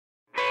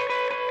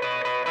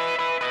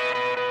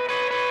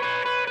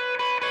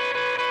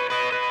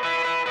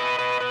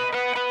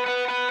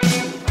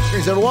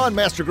Greetings, everyone.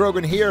 Master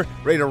Grogan here,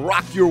 ready to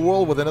rock your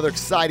world with another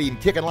exciting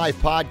Kickin'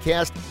 Life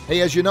podcast.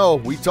 Hey, as you know,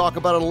 we talk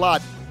about it a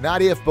lot.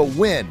 Not if, but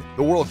when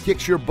the world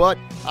kicks your butt,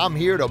 I'm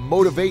here to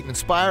motivate,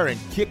 inspire, and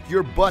kick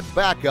your butt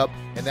back up.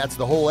 And that's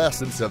the whole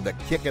essence of the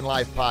Kickin'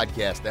 Life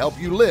podcast, to help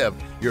you live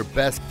your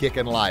best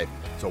kickin' life.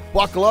 So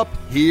buckle up.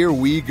 Here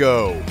we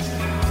go.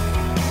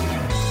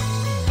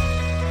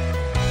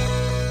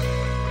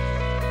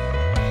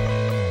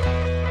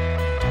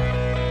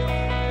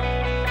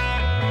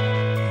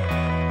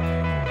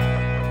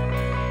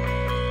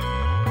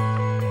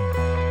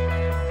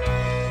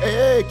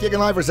 Hey, Kickin'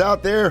 Lifers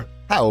out there.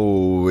 How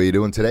are you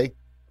doing today?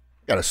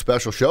 Got a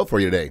special show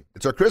for you today.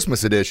 It's our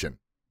Christmas edition.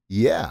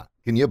 Yeah,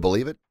 can you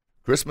believe it?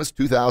 Christmas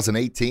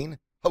 2018.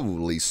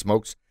 Holy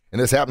smokes.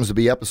 And this happens to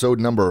be episode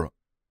number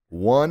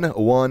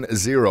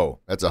 110.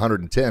 That's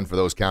 110 for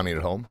those counting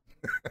at home.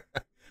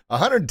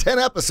 110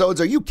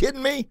 episodes. Are you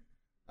kidding me?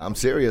 I'm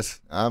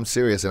serious.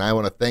 And I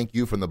want to thank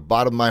you from the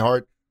bottom of my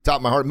heart, top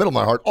of my heart, middle of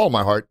my heart, all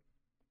my heart,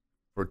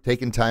 for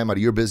taking time out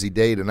of your busy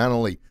day to not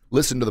only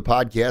listen to the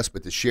podcast,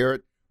 but to share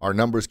it. Our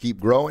numbers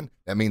keep growing.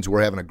 That means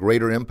we're having a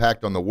greater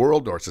impact on the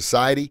world, our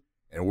society,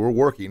 and we're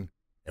working,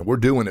 and we're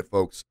doing it,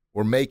 folks.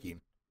 We're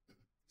making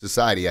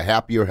society a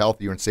happier,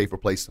 healthier, and safer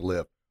place to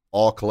live,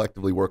 all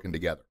collectively working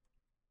together.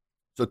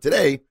 So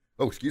today,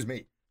 excuse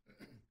me.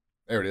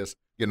 There it is.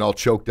 Getting all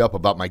choked up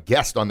about my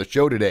guest on the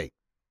show today.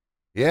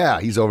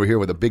 Yeah, he's over here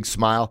with a big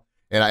smile.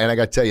 And I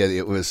got to tell you,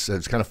 it was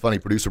kind of funny.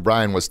 Producer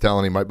Brian was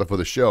telling him right before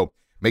the show,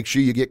 make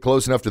sure you get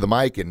close enough to the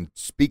mic and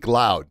speak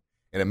loud.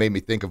 And it made me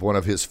think of one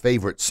of his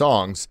favorite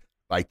songs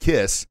by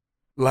Kiss,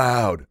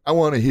 Loud. I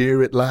want to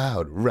hear it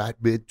loud, right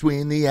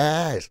between the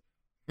eyes.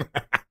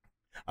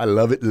 I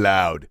love it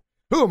loud.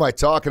 Who am I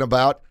talking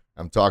about?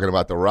 I'm talking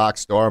about the rock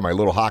star, my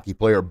little hockey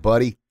player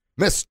buddy,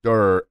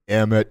 Mr.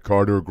 Emmett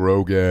Carter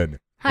Grogan.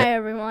 Hi,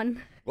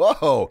 everyone.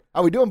 Whoa.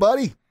 How we doing,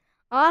 buddy?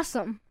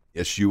 Awesome.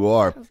 Yes, you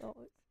are.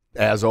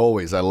 As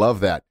always. I love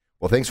that.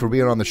 Well, thanks for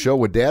being on the show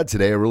with Dad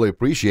today. I really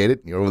appreciate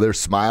it. You're over there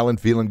smiling,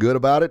 feeling good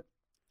about it?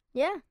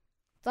 Yeah.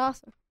 It's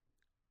awesome.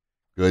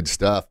 Good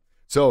stuff.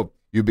 So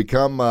you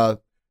become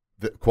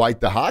quite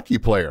the hockey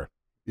player,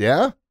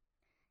 yeah?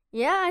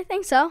 Yeah, I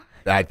think so.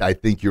 I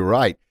think you're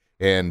right.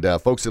 And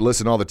folks that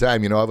listen all the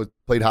time, you know, I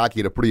played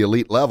hockey at a pretty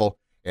elite level.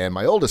 And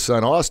my oldest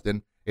son,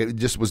 Austin, it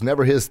just was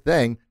never his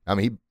thing. I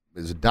mean, he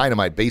was a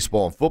dynamite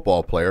baseball and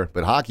football player,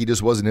 but hockey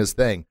just wasn't his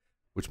thing,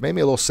 which made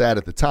me a little sad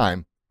at the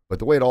time. But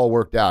the way it all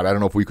worked out, I don't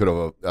know if we could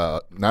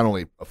have not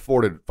only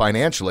afforded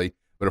financially,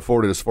 but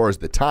afforded as far as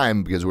the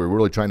time, because we were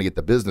really trying to get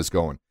the business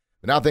going.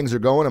 But now things are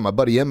going, and my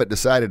buddy Emmett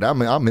decided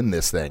I'm in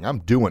this thing. I'm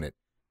doing it.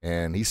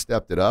 And he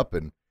stepped it up,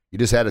 and you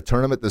just had a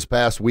tournament this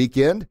past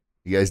weekend.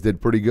 You guys did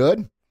pretty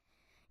good.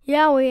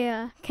 Yeah, we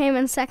came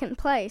in second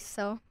place,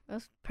 so it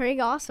was pretty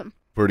awesome.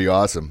 Pretty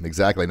awesome,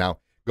 exactly. Now,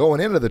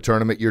 going into the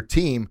tournament, your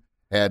team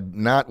had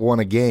not won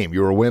a game.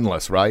 You were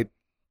winless, right?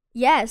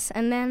 Yes,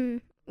 and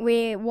then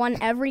we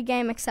won every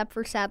game except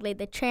for, sadly,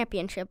 the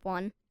championship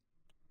one.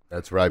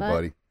 That's right,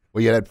 buddy.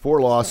 Well, you had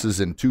 4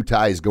 losses and 2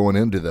 ties going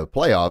into the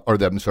playoff, or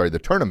the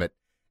tournament,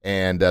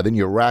 and then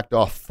you racked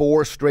off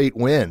 4 straight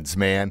wins,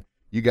 man.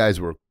 You guys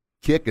were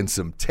kicking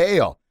some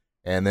tail.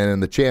 And then in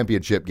the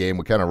championship game,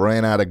 we kind of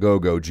ran out of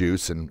go-go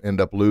juice and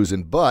ended up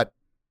losing, but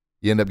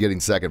you ended up getting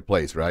second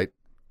place, right?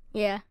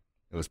 Yeah.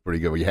 It was pretty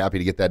good. Were you happy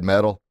to get that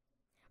medal?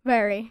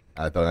 Very.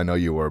 I know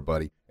you were,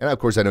 buddy. And, of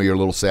course, I know you're a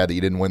little sad that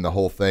you didn't win the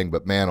whole thing,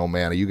 but, man, oh,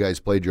 man, you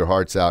guys played your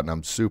hearts out, and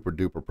I'm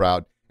super-duper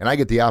proud. And I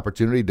get the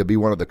opportunity to be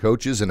one of the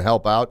coaches and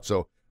help out,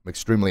 so I'm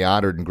extremely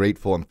honored and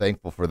grateful and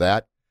thankful for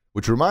that.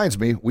 Which reminds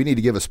me, we need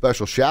to give a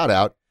special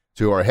shout-out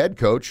to our head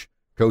coach,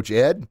 Coach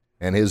Ed,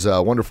 and his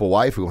wonderful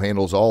wife who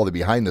handles all the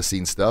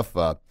behind-the-scenes stuff,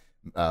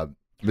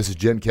 Mrs.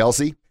 Jen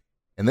Kelsey.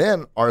 And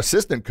then our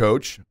assistant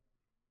coach,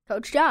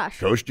 Coach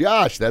Josh. Coach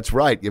Josh, that's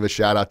right. Give a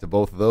shout-out to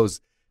both of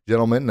those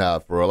gentlemen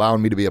for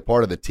allowing me to be a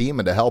part of the team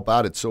and to help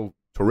out. It's so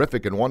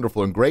terrific and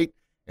wonderful and great.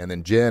 And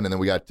then Jen, and then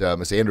we got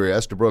Miss Andrea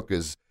Estabrook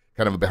is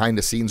kind of behind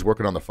the scenes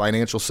working on the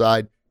financial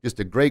side. Just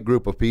a great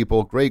group of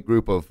people, great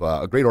group of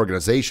a great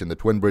organization, the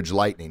Twin Bridge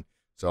Lightning.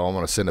 So I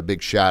want to send a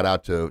big shout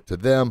out to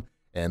them,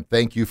 and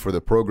thank you for the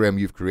program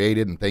you've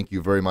created, and thank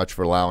you very much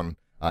for allowing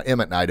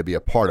Emmett and I to be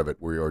a part of it.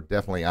 We are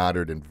definitely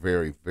honored and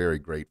very, very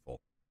grateful.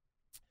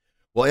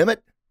 Well,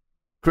 Emmett,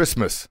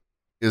 Christmas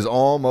is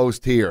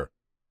almost here.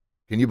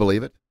 Can you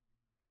believe it?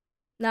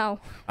 No.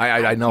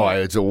 I know.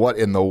 It's a what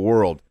in the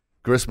world?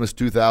 Christmas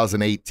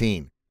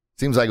 2018.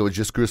 Seems like it was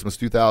just Christmas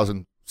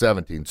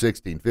 2017,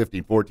 16,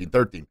 15, 14,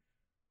 13.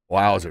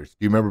 Wowzers. Do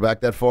you remember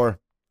back that far?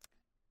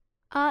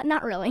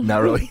 Not really.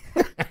 Not really.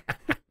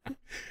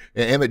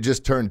 Emmett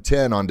just turned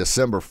 10 on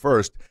December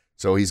 1st,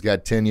 so he's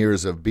got 10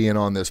 years of being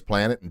on this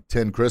planet and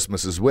 10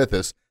 Christmases with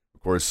us. Of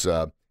course,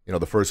 the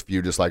first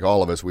few, just like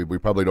all of us, we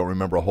probably don't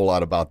remember a whole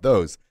lot about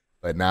those,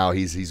 but now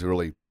he's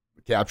really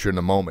capturing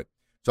the moment.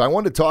 So I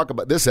wanted to talk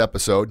about this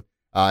episode.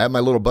 I have my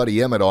little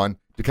buddy Emmett on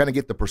to kind of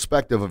get the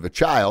perspective of a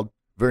child,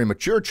 very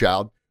mature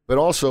child, but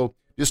also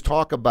just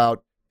talk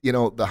about,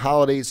 the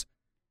holidays.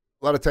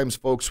 a lot of times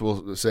folks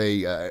will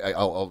say,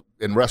 I'll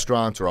in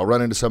restaurants, or I'll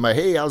run into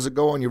somebody, hey, how's it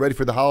going? You ready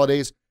for the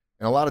holidays?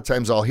 And a lot of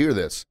times I'll hear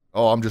this,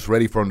 oh, I'm just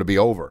ready for them to be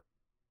over.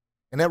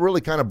 And that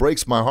really kind of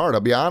breaks my heart,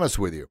 I'll be honest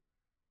with you.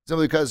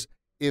 Simply because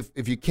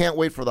if you can't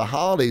wait for the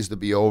holidays to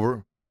be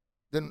over,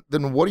 then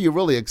what are you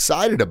really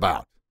excited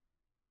about?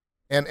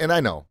 And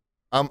I know,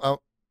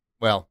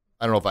 well,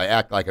 I don't know if I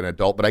act like an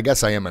adult, but I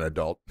guess I am an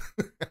adult.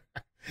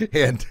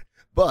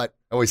 But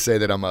I always say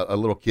that I'm a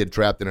little kid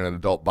trapped in an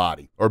adult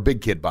body, or a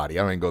big kid body.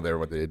 I don't even go there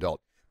with the adult.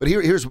 But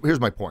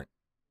here's my point.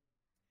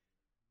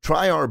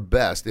 Try our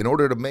best in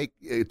order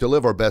to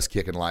live our best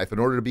kick in life, in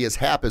order to be as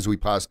happy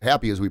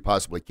as we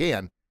possibly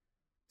can,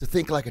 to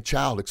think like a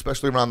child,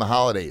 especially around the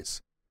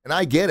holidays. And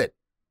I get it.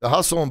 The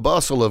hustle and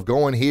bustle of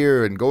going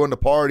here and going to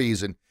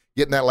parties and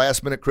getting that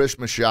last minute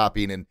Christmas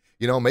shopping and,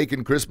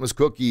 making Christmas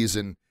cookies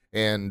and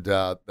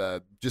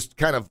just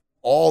kind of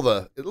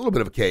a little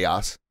bit of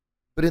chaos.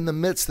 But in the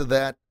midst of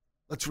that,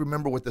 let's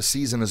remember what the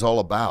season is all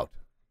about.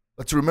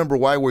 Let's remember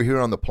why we're here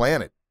on the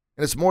planet.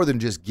 And it's more than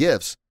just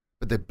gifts,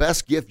 but the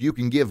best gift you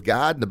can give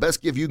God and the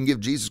best gift you can give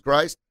Jesus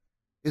Christ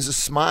is a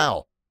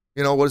smile.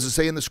 What does it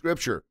say in the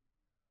scripture?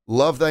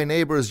 Love thy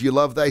neighbor as you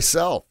love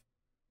thyself.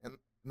 And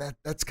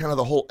that's kind of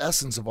the whole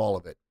essence of all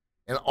of it.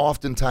 And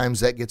oftentimes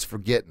that gets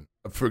forgotten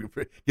in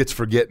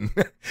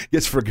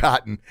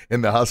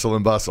the hustle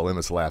and bustle.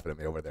 Emmett's laughing at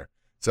me over there.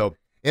 So,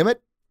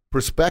 Emmett,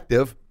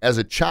 perspective as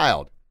a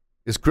child.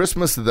 Is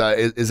Christmas,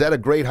 is that a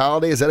great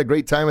holiday? Is that a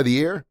great time of the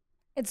year?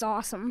 It's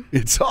awesome.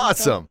 It's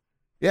awesome.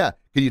 Yeah.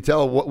 Can you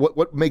tell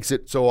what makes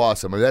it so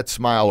awesome? I mean, that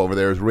smile over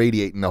there is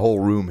radiating the whole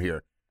room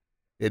here.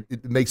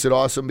 It makes it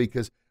awesome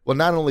because, well,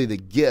 not only the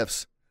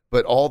gifts,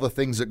 but all the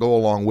things that go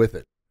along with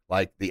it.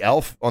 Like the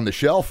elf on the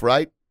shelf,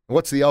 right?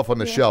 What's the elf on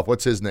the shelf?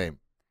 What's his name?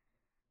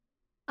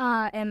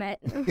 Emmett.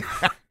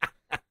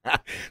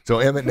 So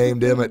Emmett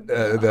named Emmett,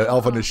 the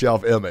elf on the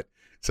shelf, Emmett.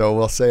 So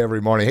we'll say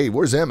every morning, hey,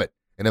 where's Emmett?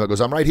 And Emmett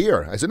goes, I'm right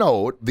here. I said,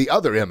 no, the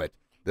other Emmett,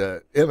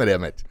 the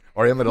Emmett.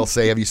 Or Emmett will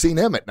say, have you seen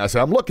Emmett? And I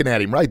said, I'm looking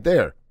at him right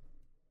there.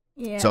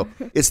 Yeah. So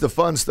it's the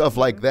fun stuff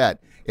like that.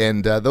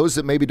 And those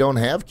that maybe don't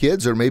have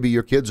kids, or maybe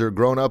your kids are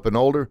grown up and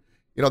older,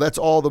 that's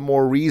all the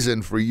more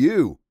reason for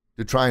you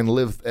to try and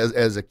live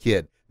as a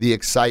kid. The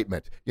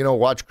excitement,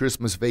 watch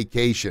Christmas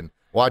Vacation,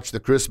 watch the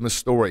Christmas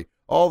Story.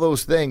 All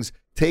those things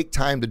take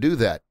time to do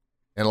that.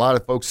 And a lot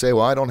of folks say,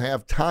 well, I don't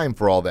have time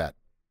for all that.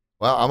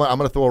 Well, I'm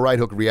going to throw a right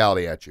hook of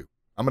reality at you.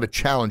 I'm going to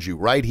challenge you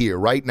right here,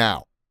 right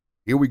now.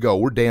 Here we go.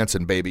 We're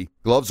dancing, baby.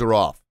 Gloves are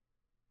off.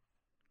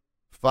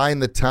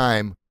 Find the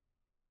time.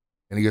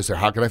 And he goes,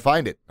 how can I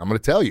find it? I'm going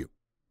to tell you.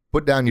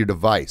 Put down your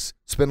device.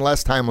 Spend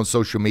less time on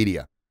social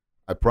media.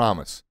 I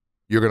promise.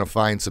 You're going to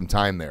find some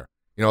time there.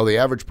 The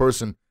average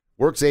person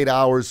works 8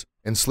 hours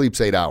and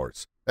sleeps 8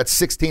 hours. That's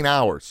 16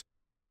 hours.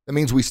 That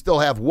means we still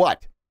have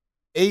what?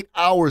 8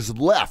 hours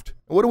left.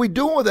 And what are we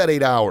doing with that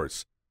 8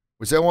 hours?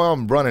 We say, well,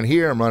 I'm running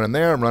here, I'm running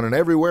there, I'm running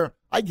everywhere.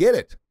 I get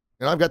it.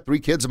 I've got 3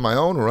 kids of my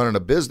own. We're running a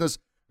business.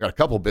 I've got a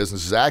couple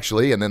businesses,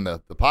 actually, and then the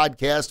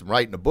podcast and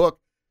writing a book.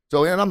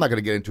 So, and I'm not going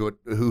to get into it,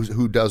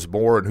 who does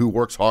more and who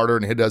works harder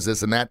and who does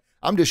this and that.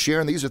 I'm just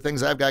sharing these are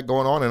things I've got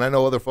going on, and I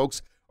know other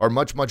folks are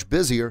much, much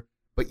busier.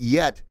 But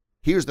yet,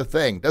 here's the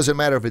thing. Doesn't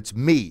matter if it's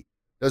me.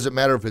 Doesn't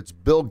matter if it's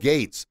Bill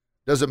Gates.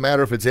 Doesn't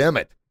matter if it's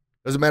Emmett.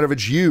 Doesn't matter if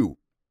it's you.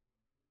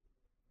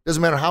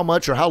 Doesn't matter how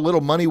much or how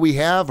little money we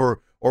have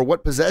or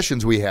what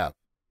possessions we have.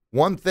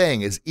 One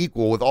thing is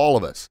equal with all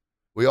of us.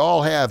 We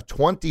all have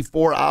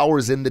 24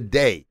 hours in the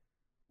day.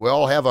 We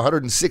all have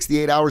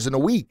 168 hours in a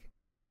week.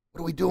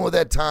 What are we doing with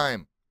that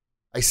time?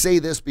 I say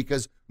this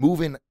because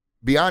moving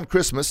beyond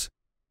Christmas,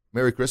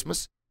 Merry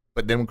Christmas,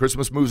 but then when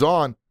Christmas moves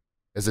on,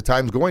 as the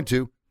time's going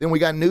to, then we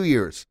got New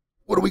Year's.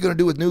 What are we going to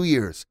do with New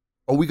Year's?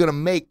 Are we going to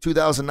make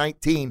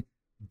 2019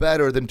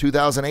 better than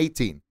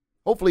 2018?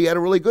 Hopefully you had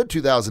a really good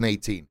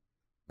 2018.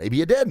 Maybe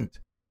you didn't,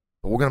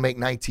 but we're going to make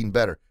 19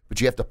 better. But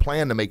you have to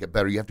plan to make it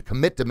better. You have to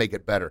commit to make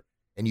it better.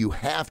 And you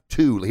have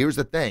to, here's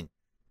the thing,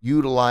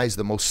 utilize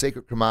the most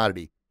sacred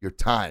commodity, your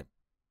time.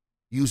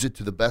 Use it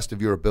to the best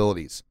of your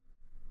abilities.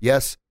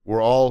 Yes,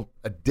 we're all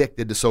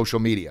addicted to social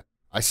media.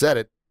 I said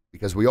it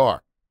because we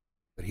are.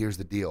 But here's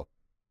the deal.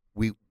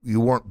 You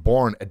weren't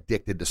born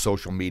addicted to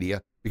social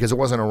media because it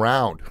wasn't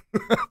around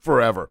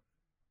forever.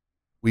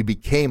 We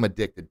became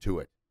addicted to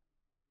it.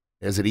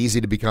 Is it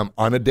easy to become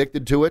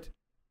unaddicted to it?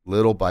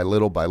 Little by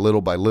little by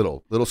little by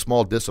little. Little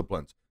small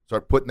disciplines.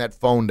 Start putting that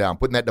phone down,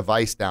 putting that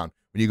device down.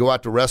 When you go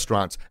out to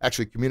restaurants,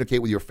 actually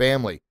communicate with your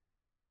family.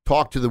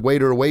 Talk to the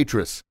waiter or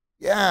waitress.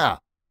 Yeah.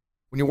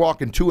 When you're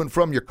walking to and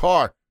from your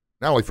car,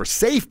 not only for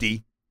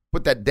safety,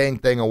 put that dang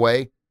thing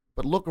away,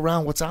 but look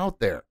around what's out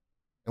there.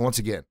 And once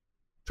again,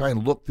 try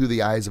and look through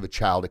the eyes of a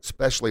child,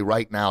 especially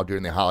right now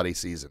during the holiday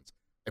seasons.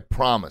 I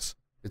promise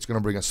it's going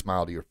to bring a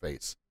smile to your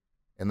face.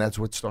 And that's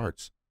what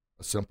starts,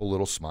 a simple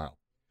little smile.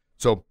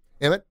 So,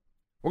 Emmett,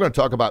 we're going to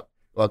talk about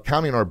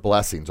counting our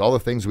blessings, all the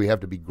things we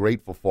have to be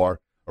grateful for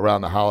around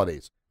the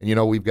holidays.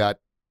 And, we've got,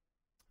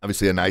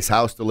 obviously, a nice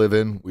house to live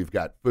in. We've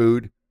got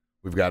food.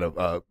 We've got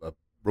a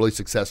really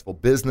successful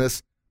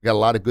business. We got a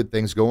lot of good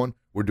things going.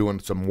 We're doing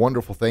some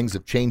wonderful things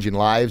of changing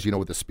lives,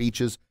 with the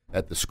speeches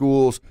at the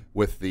schools,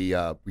 with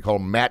the, we call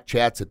them MAT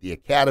chats at the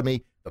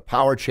academy, the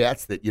power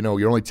chats that,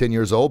 you're only 10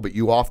 years old, but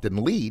you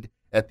often lead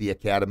at the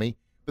academy.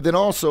 But then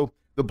also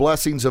the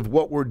blessings of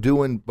what we're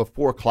doing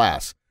before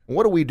class. And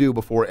what do we do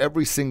before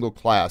every single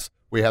class?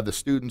 We have the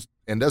students,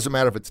 and it doesn't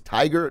matter if it's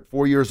Tiger at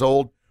 4 years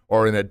old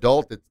or an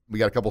adult. We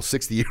got a couple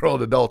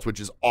 60-year-old adults, which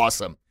is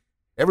awesome.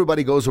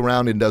 Everybody goes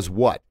around and does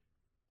what?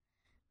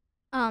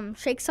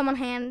 Shake someone's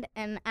hand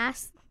and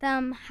ask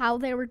them how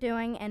they were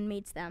doing and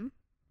meets them.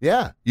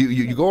 Yeah,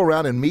 you go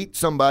around and meet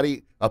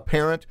somebody, a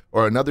parent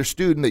or another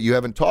student that you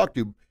haven't talked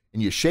to,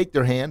 and you shake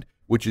their hand,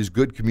 which is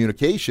good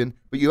communication,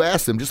 but you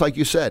ask them, just like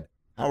you said,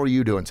 how are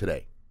you doing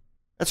today?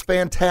 That's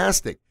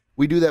fantastic.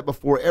 We do that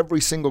before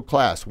every single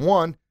class.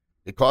 One,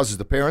 it causes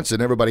the parents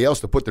and everybody else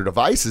to put their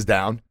devices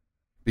down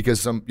because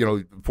some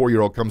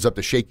 4-year-old comes up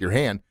to shake your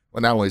hand.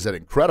 Well, not only is that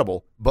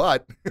incredible,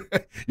 but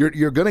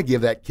you're going to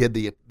give that kid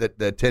the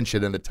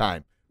attention and the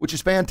time, which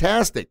is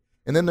fantastic.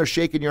 And then they're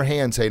shaking your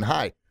hand saying,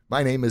 hi,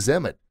 my name is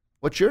Emmett.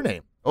 What's your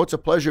name? Oh, it's a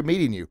pleasure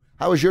meeting you.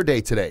 How was your day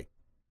today?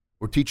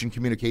 We're teaching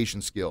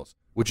communication skills,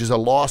 which is a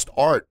lost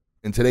art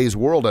in today's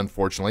world,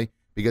 unfortunately,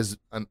 because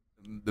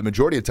the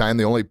majority of the time,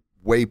 the only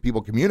way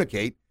people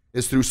communicate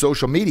is through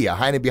social media,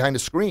 hiding behind a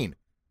screen.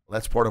 Well,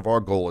 that's part of our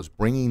goal, is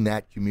bringing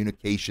that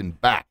communication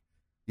back.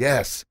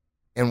 Yes.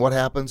 And what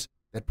happens?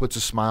 That puts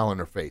a smile on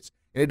their face.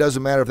 And it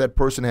doesn't matter if that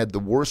person had the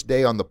worst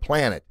day on the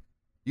planet.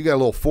 You got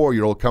a little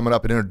 4-year-old coming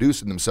up and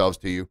introducing themselves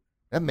to you.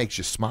 That makes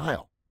you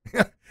smile.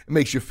 It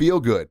makes you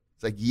feel good.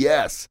 It's like,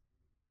 yes.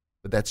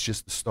 But that's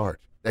just the start.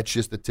 That's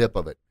just the tip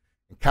of it.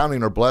 And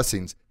counting our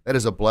blessings, that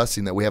is a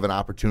blessing that we have an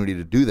opportunity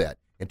to do that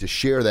and to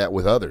share that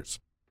with others.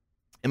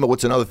 And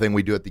what's another thing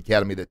we do at the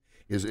Academy that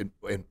is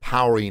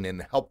empowering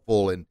and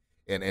helpful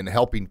and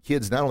helping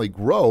kids not only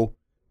grow,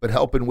 but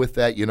helping with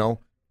that,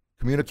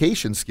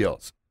 communication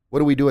skills. What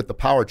do we do at the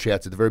power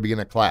chats at the very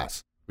beginning of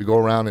class? We go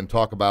around and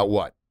talk about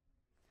what?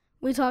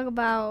 We talk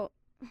about,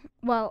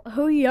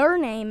 who your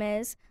name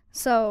is.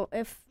 So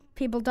if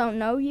people don't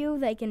know you,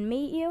 they can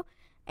meet you.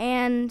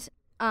 And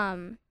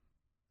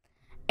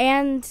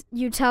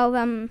you tell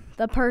them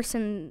the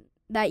person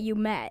that you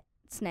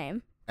met's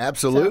name.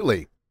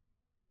 Absolutely.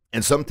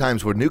 And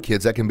sometimes with new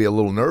kids, that can be a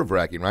little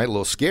nerve-wracking, right? A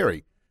little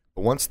scary.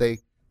 But once they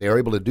are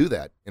able to do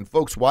that. And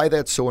folks, why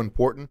that's so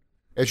important?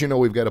 As you know,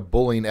 we've got a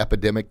bullying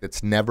epidemic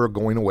that's never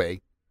going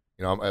away.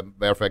 Matter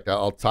of fact,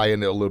 I'll tie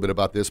into a little bit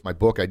about this. My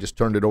book, I just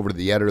turned it over to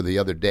the editor the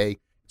other day.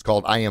 It's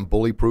called I Am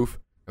Bully Proof.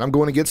 And I'm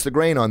going against the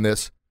grain on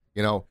this,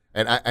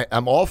 and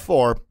I'm all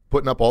for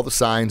putting up all the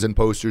signs and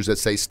posters that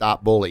say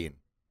stop bullying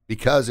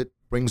because it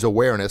brings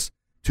awareness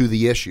to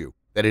the issue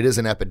that it is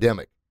an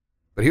epidemic.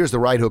 But here's the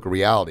right hook of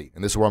reality,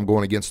 and this is where I'm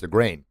going against the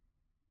grain.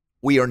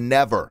 We are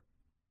never,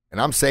 and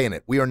I'm saying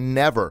it, we are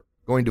never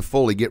going to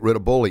fully get rid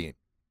of bullying.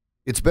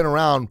 It's been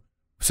around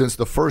since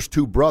the first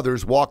two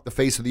brothers walked the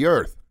face of the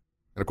earth.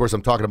 And, of course,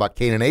 I'm talking about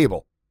Cain and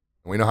Abel.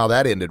 And we know how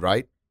that ended,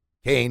 right?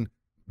 Cain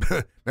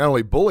not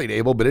only bullied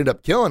Abel, but ended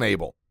up killing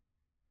Abel.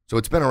 So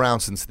it's been around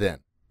since then.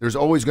 There's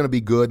always going to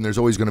be good and there's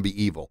always going to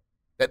be evil.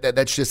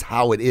 That's just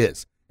how it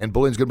is. And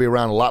bullying's going to be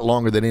around a lot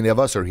longer than any of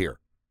us are here.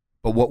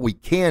 But what we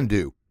can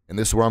do, and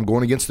this is where I'm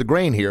going against the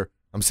grain here,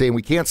 I'm saying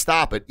we can't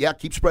stop it. Yeah,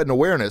 keep spreading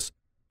awareness.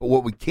 But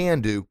what we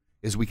can do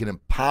is we can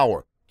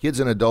empower kids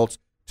and adults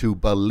to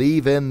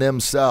believe in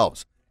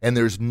themselves. And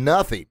there's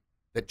nothing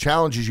that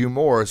challenges you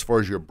more as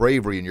far as your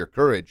bravery and your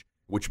courage,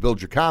 which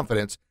builds your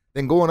confidence,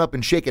 than going up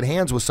and shaking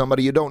hands with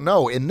somebody you don't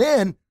know. And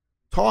then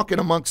talking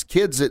amongst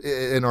kids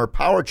in our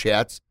power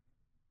chats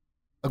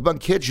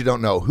about kids you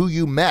don't know, who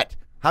you met,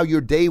 how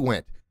your day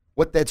went.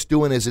 What that's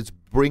doing is it's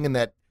bringing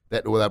that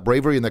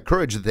bravery and the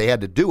courage that they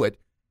had to do it,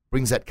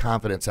 brings that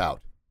confidence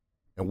out.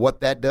 And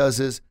what that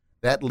does is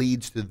that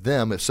leads to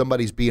them, if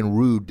somebody's being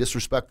rude,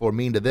 disrespectful, or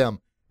mean to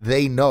them,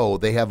 they know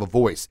they have a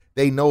voice.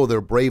 They know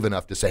they're brave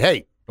enough to say,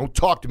 hey, don't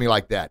talk to me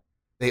like that.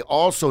 They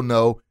also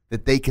know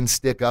that they can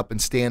stick up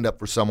and stand up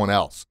for someone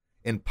else,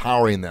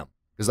 empowering them.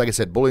 Because like I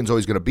said, bullying's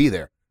always going to be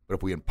there. But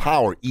if we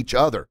empower each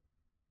other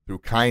through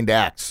kind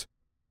acts,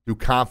 through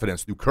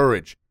confidence, through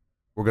courage,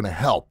 we're going to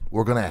help.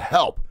 We're going to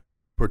help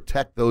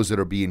protect those that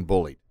are being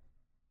bullied.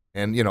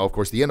 And, of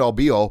course, the end-all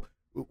be-all,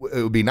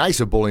 it would be nice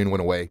if bullying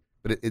went away,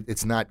 but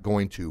it's not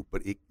going to.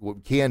 But what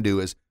we can do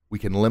is we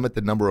can limit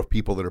the number of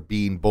people that are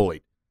being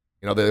bullied.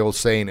 The old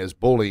saying is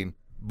bullies,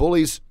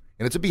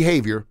 and it's a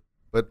behavior,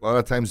 but a lot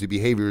of times the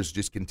behaviors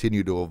just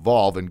continue to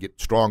evolve and get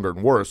stronger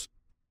and worse.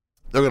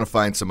 They're going to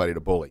find somebody to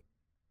bully.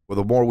 Well,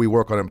 the more we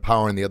work on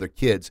empowering the other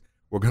kids,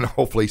 we're going to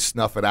hopefully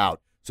snuff it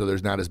out so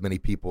there's not as many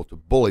people to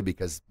bully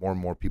because more and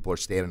more people are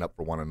standing up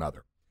for one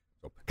another.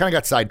 So kind of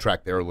got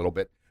sidetracked there a little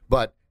bit,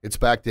 but it's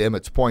back to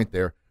Emmett's point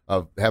there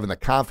of having the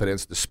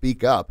confidence to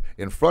speak up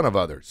in front of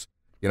others,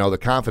 the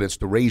confidence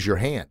to raise your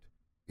hand.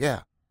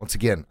 Yeah, once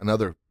again,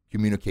 another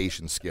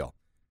communication skill.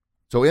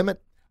 So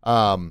Emmett,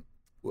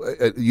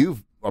 you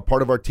are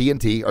part of our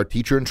TNT, our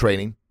teacher in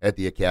training at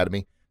the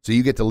Academy. So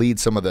you get to lead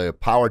some of the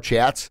power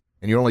chats,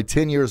 and you're only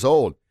 10 years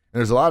old. And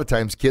there's a lot of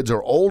times kids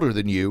are older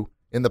than you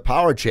in the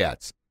power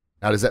chats.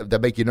 Now, does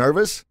that make you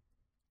nervous?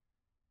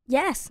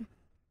 Yes.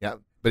 Yeah,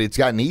 but it's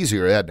gotten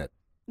easier, hasn't it?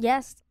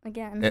 Yes,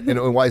 again.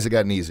 And why has it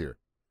gotten easier?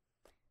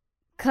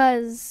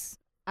 Because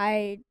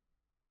I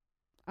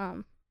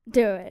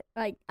do it.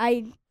 Like,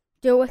 I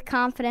do it with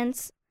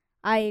confidence.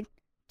 I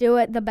do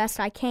it the best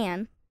I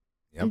can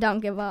and don't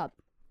give up.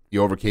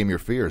 You overcame your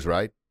fears,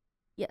 right?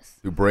 Yes.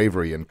 Through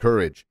bravery and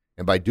courage.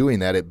 And by doing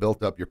that, it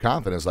built up your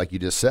confidence, like you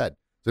just said.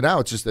 So now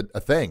it's just a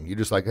thing. You're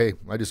just like, hey,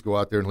 I just go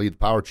out there and lead the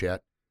power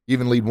chat. You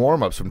even lead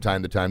warm-ups from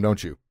time to time,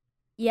 don't you?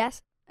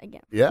 Yes,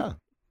 again. Yeah.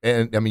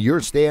 And, I mean,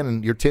 you're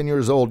 10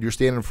 years old, you're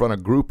standing in front of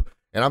a group,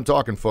 and I'm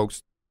talking,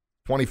 folks,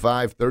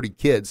 25, 30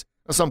 kids.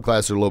 Now, some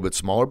classes are a little bit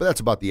smaller, but that's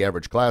about the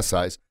average class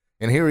size.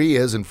 And here he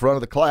is in front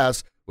of the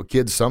class with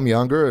kids, some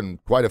younger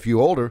and quite a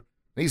few older,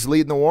 and he's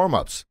leading the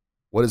warm-ups.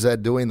 What is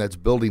that doing? That's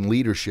building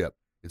leadership.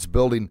 It's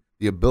building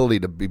the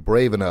ability to be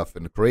brave enough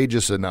and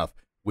courageous enough,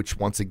 which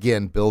once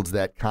again builds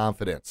that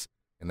confidence.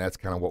 And that's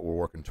kind of what we're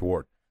working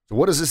toward. So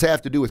what does this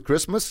have to do with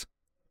Christmas?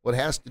 Well, it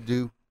has to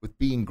do with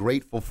being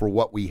grateful for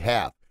what we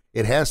have.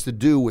 It has to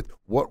do with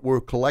what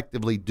we're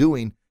collectively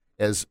doing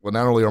as, well,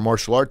 not only our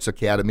martial arts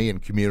academy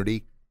and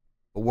community,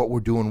 but what we're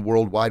doing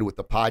worldwide with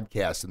the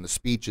podcasts and the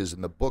speeches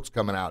and the books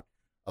coming out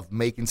of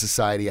making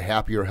society a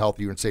happier,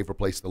 healthier, and safer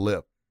place to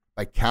live.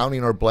 By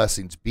counting our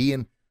blessings,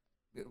 being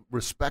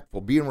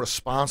respectful, being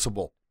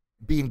responsible,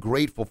 being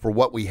grateful for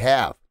what we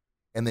have,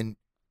 and then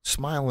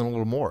smiling a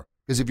little more.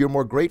 Because if you're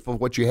more grateful for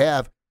what you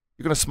have,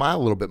 you're going to smile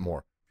a little bit more.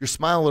 If you're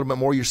smiling a little bit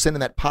more, you're sending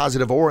that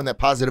positive aura and that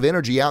positive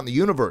energy out in the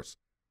universe.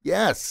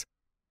 Yes.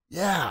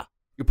 Yeah.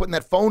 You're putting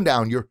that phone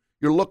down. You're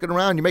looking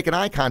around. You're making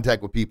eye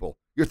contact with people.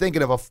 You're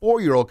thinking if a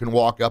 4-year-old can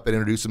walk up and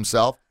introduce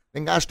himself,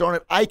 then gosh darn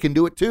it, I can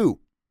do it too.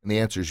 And the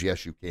answer is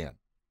yes, you can.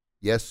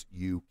 Yes,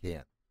 you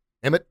can.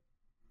 Emmett,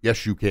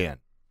 yes, you can.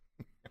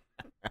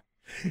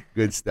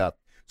 Good stuff.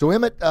 So,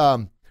 Emmett,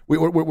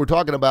 we're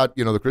talking about,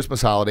 the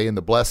Christmas holiday and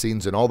the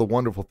blessings and all the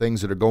wonderful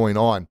things that are going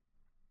on.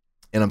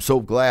 And I'm so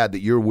glad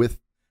that you're with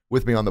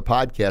me on the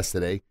podcast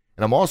today.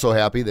 And I'm also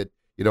happy that,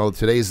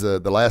 today's the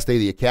last day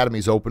the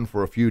Academy's open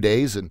for a few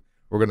days, and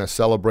we're going to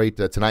celebrate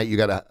tonight. You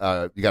got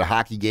a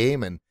hockey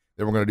game, and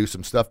then we're going to do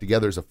some stuff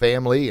together as a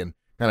family and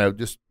kind of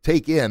just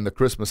take in the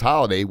Christmas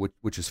holiday,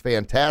 which is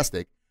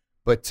fantastic.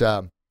 But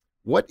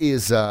what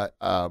is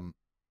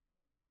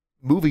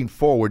moving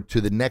forward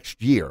to the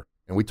next year?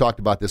 And we talked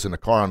about this in the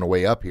car on the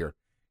way up here.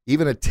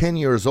 Even at 10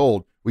 years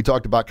old, we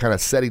talked about kind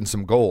of setting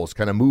some goals,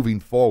 kind of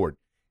moving forward,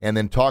 and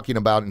then talking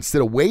about,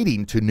 instead of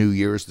waiting to New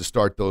Year's to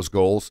start those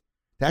goals,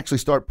 to actually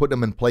start putting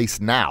them in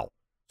place now.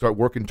 Start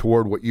working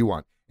toward what you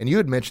want. And you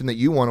had mentioned that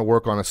you want to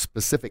work on a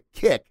specific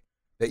kick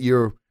that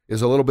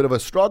is a little bit of a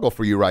struggle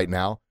for you right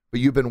now, but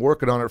you've been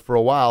working on it for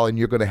a while, and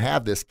you're going to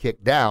have this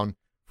kick down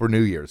for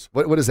New Year's.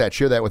 What is that?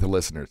 Share that with the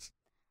listeners.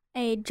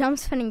 A jump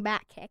spinning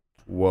back kick.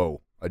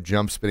 Whoa, a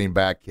jump spinning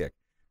back kick.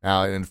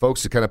 Now, and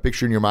folks, to kind of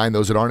picture in your mind,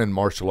 those that aren't in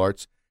martial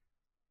arts,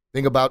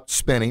 think about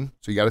spinning.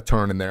 So you got to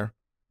turn in there.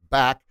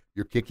 Back,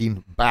 you're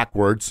kicking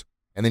backwards,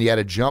 and then you got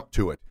to jump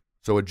to it.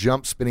 So a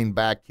jump spinning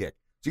back kick.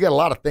 So you got a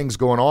lot of things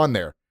going on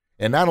there.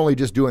 And not only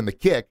just doing the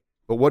kick,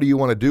 but what do you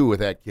want to do with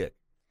that kick?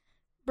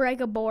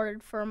 Break a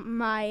board for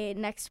my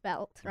next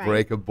belt, right?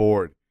 Break a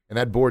board. And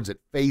that board's at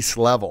face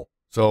level.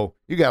 So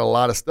you got a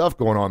lot of stuff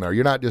going on there.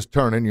 You're not just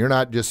turning. You're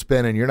not just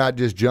spinning. You're not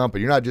just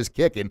jumping. You're not just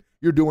kicking.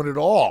 You're doing it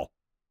all.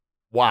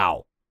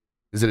 Wow.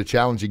 Is it a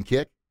challenging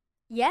kick?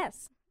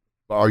 Yes.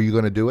 Are you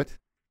going to do it?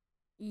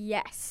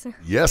 Yes.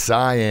 Yes,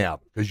 I am.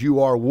 Because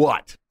you are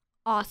what?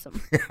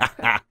 Awesome.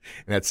 And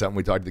that's something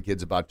we talked to the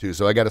kids about, too.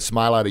 So I got a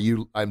smile out of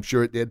you. I'm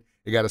sure it did.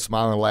 You got a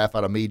smile and a laugh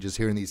out of me just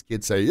hearing these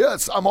kids say,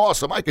 yes, I'm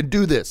awesome. I can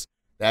do this.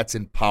 That's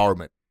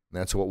empowerment. And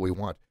that's what we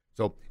want.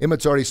 So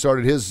Emmett's already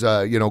started his,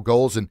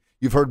 goals. And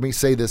you've heard me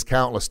say this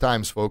countless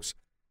times, folks.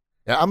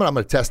 Now, I'm going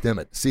to test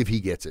Emmett, see if he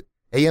gets it.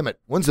 Hey, Emmett,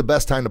 when's the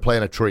best time to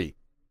plant a tree?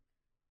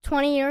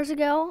 20 years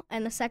ago,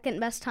 and the second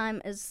best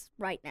time is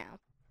right now.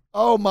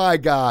 Oh, my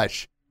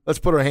gosh. Let's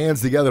put our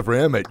hands together for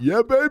Emmett.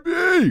 Yeah,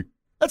 baby.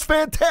 That's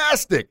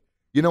fantastic.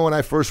 You know when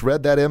I first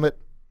read that, Emmett?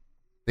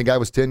 Think I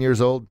was 10 years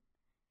old?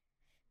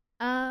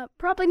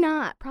 Probably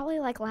not. Probably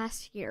like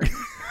last year.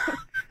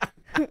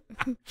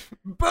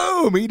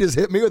 Boom. He just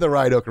hit me with a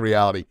right hook of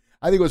reality.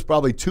 I think it was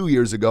probably 2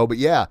 years ago, but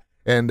yeah.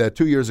 And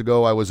 2 years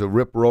ago, I was a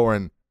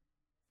rip-roaring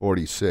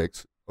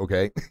 46,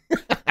 okay?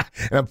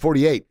 And I'm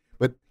 48.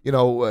 But,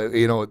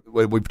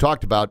 we've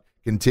talked about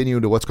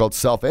continuing to what's called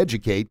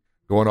self-educate,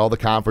 going to all the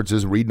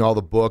conferences, reading all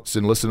the books,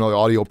 and listening to all the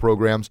audio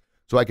programs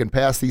so I can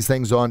pass these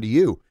things on to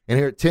you. And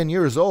here at 10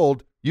 years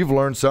old, you've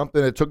learned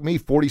something that took me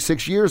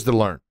 46 years to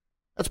learn.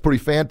 That's pretty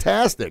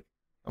fantastic.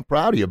 I'm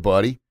proud of you,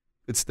 buddy.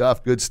 Good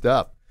stuff, good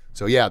stuff.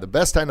 So, yeah, the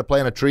best time to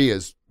plant a tree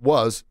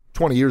was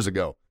 20 years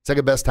ago.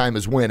 Second best time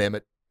is when,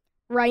 Emmett?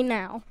 Right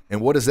now.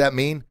 And what does that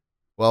mean?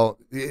 Well,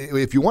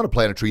 if you want to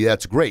plant a tree,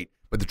 that's great.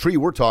 But the tree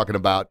we're talking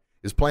about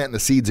is planting the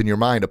seeds in your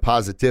mind of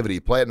positivity,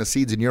 planting the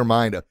seeds in your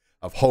mind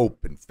of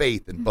hope and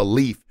faith and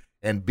belief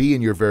and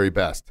being your very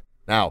best.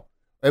 Now,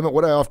 Emmett,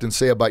 what I often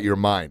say about your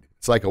mind,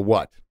 it's like a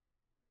what?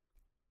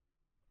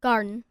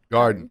 Garden.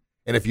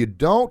 And if you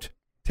don't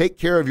take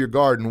care of your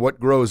garden, what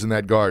grows in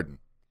that garden?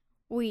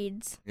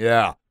 Weeds.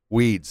 Yeah,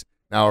 weeds.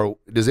 Now,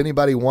 does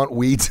anybody want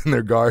weeds in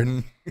their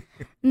garden?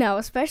 No,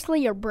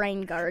 especially your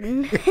brain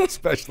garden.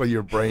 Especially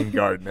your brain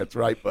garden. That's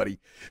right, buddy.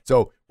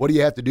 So what do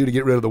you have to do to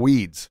get rid of the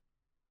weeds?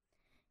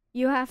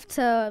 You have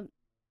to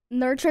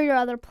nurture your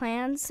other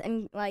plants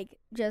and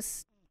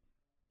just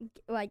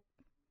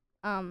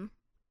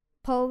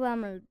pull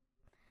them or.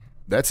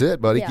 That's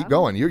it, buddy. Yeah. Keep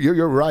going.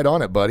 You're right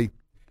on it, buddy.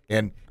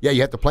 And yeah, you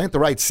have to plant the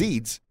right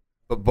seeds.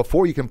 But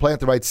before you can plant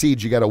the right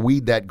seeds, you got to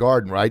weed that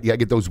garden, right? You got to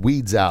get those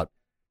weeds out.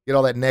 Get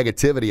all that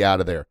negativity out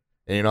of there.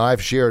 And,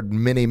 I've shared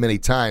many, many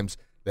times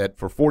that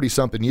for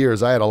 40-something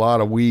years, I had a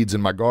lot of weeds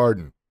in my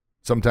garden.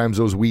 Sometimes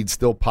those weeds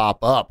still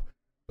pop up.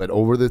 But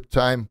over the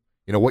time,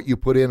 what you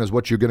put in is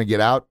what you're going to get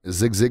out, as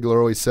Zig Ziglar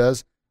always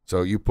says.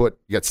 So you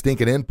got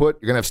stinking input,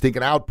 you're going to have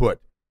stinking output.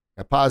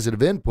 A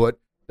positive input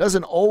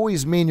doesn't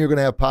always mean you're going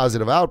to have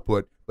positive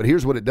output, but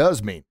here's what it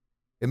does mean.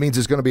 It means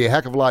it's going to be a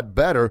heck of a lot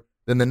better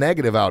than the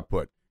negative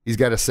output. He's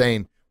got a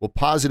saying, will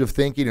positive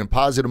thinking and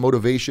positive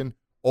motivation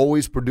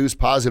always produce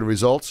positive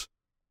results?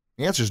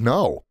 The answer is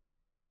no.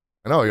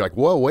 I know, you're like,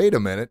 whoa, wait a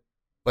minute.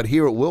 But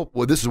here it will,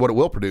 this is what it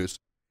will produce.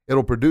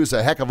 It'll produce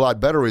a heck of a lot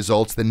better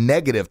results than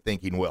negative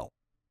thinking will.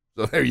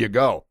 So there you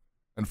go.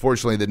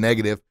 Unfortunately, the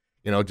negative,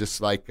 just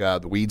like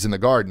the weeds in the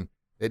garden,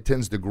 it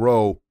tends to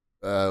grow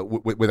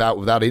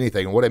without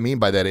anything. And what I mean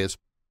by that is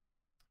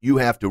you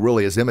have to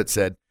really, as Emmett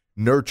said,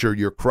 nurture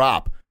your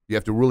crop. You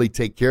have to really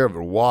take care of it,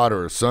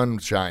 water,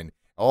 sunshine,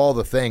 all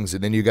the things.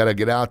 And then you got to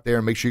get out there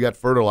and make sure you got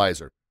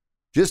fertilizer.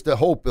 Just to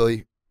hope,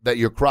 Billy, that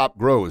your crop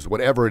grows,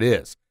 whatever it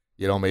is.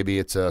 Maybe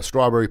it's a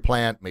strawberry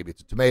plant, maybe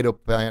it's a tomato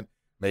plant,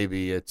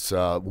 maybe it's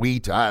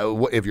wheat,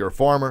 if you're a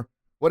farmer,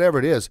 whatever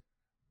it is.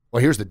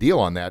 Well, here's the deal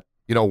on that.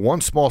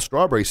 One small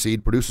strawberry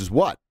seed produces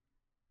what?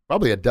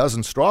 Probably a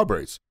dozen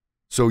strawberries.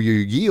 So your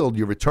yield,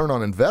 your return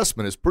on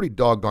investment is pretty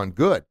doggone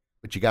good,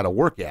 but you got to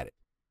work at it.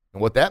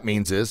 And what that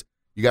means is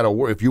you got to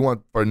work. If you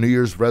want for New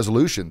Year's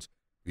resolutions,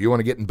 if you want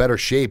to get in better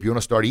shape, you want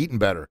to start eating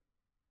better,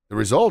 the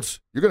results,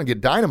 you're going to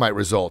get dynamite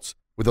results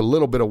with a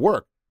little bit of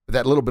work. But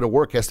that little bit of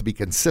work has to be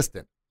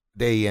consistent,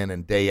 day in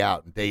and day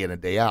out and day in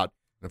and day out.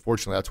 And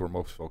unfortunately, that's where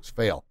most folks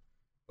fail.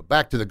 But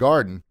back to the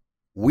garden,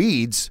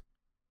 weeds.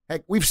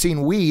 Heck, we've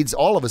seen weeds,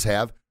 all of us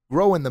have,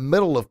 grow in the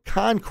middle of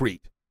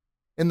concrete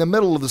in the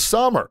middle of the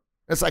summer.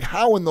 It's like,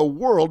 how in the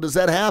world does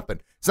that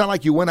happen? It's not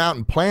like you went out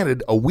and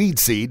planted a weed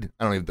seed.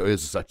 I don't even know if there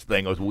is such a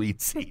thing as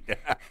weed seed.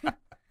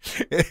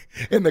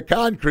 In the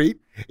concrete,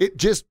 it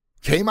just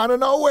came out of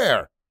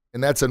nowhere.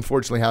 And that's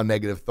unfortunately how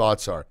negative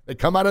thoughts are. They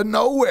come out of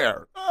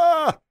nowhere.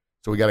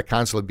 So we got to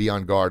constantly be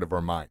on guard of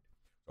our mind.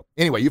 So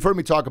anyway, you've heard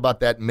me talk about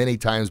that many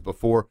times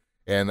before.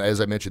 And as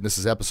I mentioned, this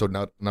is episode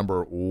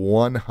number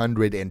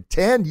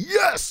 110.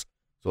 Yes!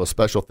 So a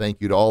special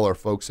thank you to all our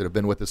folks that have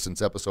been with us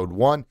since episode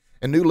 1.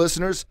 And new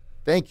listeners,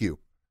 thank you.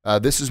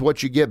 This is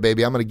what you get,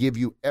 baby. I'm going to give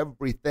you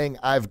everything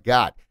I've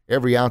got,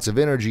 every ounce of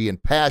energy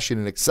and passion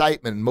and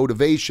excitement and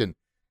motivation.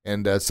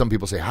 And some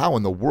people say, how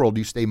in the world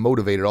do you stay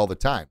motivated all the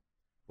time?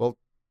 Well,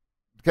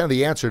 kind of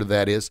the answer to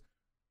that is,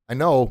 I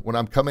know when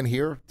I'm coming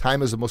here,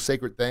 time is the most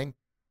sacred thing.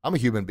 I'm a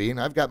human being.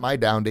 I've got my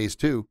down days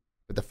too.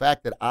 But the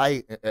fact that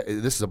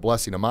this is a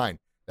blessing of mine,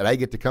 that I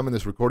get to come in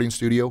this recording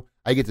studio,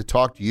 I get to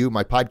talk to you.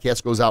 My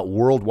podcast goes out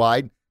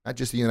worldwide, not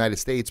just the United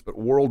States, but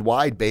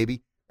worldwide,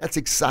 baby. That's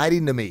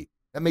exciting to me.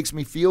 That makes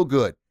me feel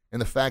good.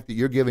 And the fact that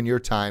you're giving your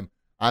time,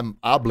 I'm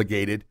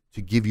obligated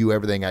to give you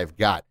everything I've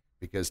got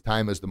because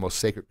time is the most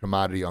sacred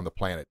commodity on the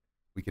planet.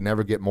 We can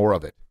never get more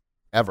of it,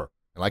 ever.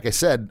 And like I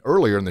said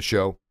earlier in the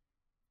show,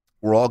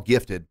 we're all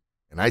gifted,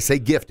 and I say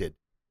gifted,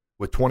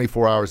 with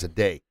 24 hours a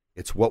day.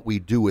 It's what we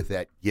do with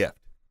that gift.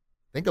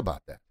 Think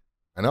about that.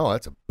 I know,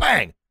 that's a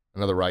bang,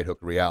 another right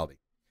hook of reality.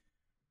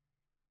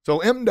 So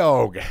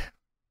M-Dog,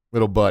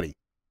 little buddy,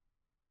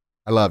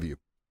 I love you.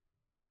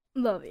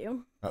 Love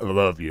you. I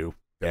love you.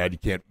 Dad,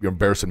 you're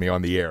embarrassing me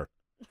on the air.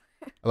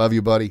 I love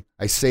you, buddy.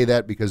 I say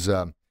that because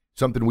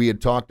something we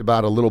had talked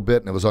about a little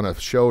bit, and it was on a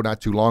show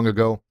not too long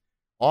ago.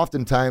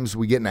 Oftentimes,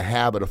 we get in a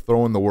habit of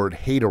throwing the word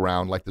hate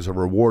around like there's a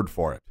reward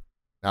for it.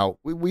 Now,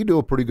 we do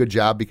a pretty good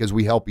job because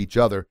we help each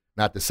other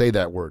not to say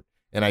that word.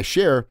 And I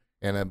share,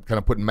 and I'm kind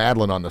of putting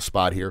Madeline on the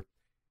spot here.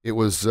 It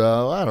was,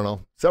 I don't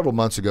know, several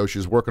months ago, she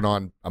was working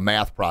on a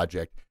math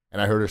project,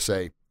 and I heard her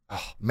say,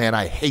 oh, man,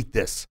 I hate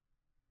this.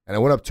 And I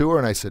went up to her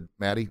and I said,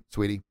 Maddie,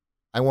 sweetie,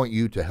 I want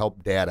you to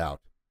help Dad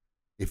out.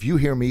 If you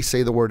hear me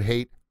say the word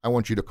hate, I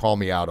want you to call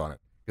me out on it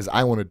because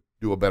I want to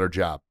do a better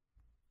job.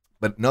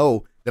 But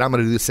know that I'm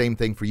going to do the same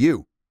thing for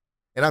you.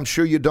 And I'm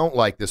sure you don't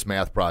like this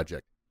math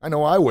project. I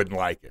know I wouldn't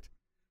like it.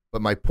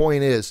 But my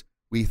point is,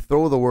 we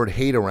throw the word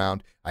hate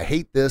around. I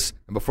hate this,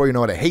 and before you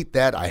know it, I hate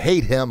that. I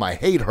hate him. I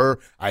hate her.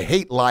 I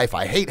hate life.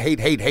 I hate.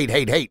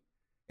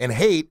 And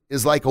hate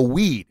is like a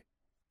weed.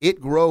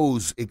 It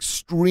grows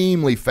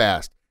extremely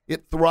fast.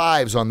 It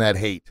thrives on that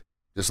hate,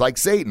 just like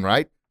Satan,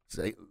 right?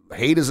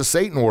 Hate is a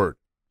Satan word.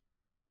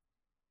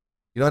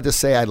 You don't have to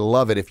say I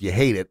love it if you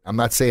hate it. I'm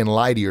not saying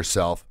lie to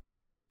yourself,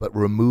 but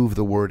remove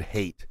the word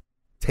hate.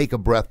 Take a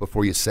breath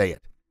before you say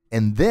it.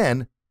 And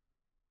then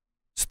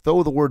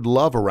throw the word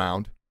love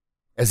around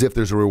as if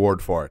there's a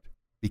reward for it,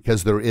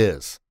 because there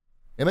is.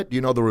 Emmett, do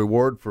you know the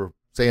reward for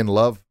saying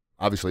love?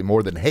 Obviously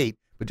more than hate,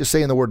 but just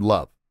saying the word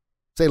love.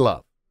 Say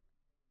love.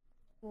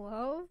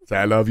 Love? Say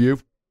I love you.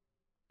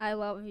 I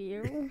love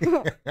you.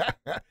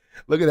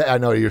 Look at that. I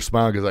know you're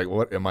smiling because, like,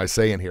 what am I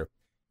saying here?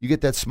 You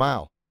get that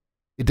smile.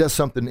 It does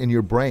something in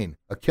your brain.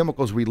 A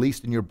chemical is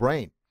released in your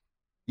brain.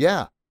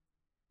 Yeah.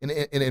 An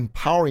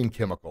empowering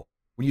chemical.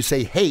 When you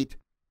say hate,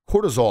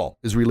 cortisol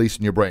is released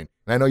in your brain.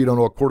 And I know you don't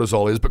know what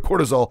cortisol is, but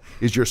cortisol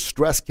is your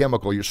stress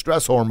chemical, your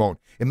stress hormone.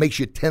 It makes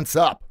you tense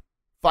up,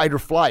 fight or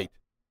flight.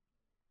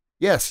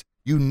 Yes,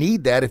 you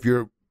need that if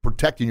you're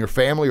protecting your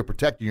family or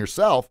protecting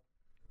yourself,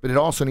 but it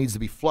also needs to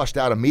be flushed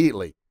out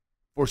immediately.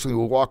 Fortunately,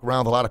 we walk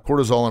around with a lot of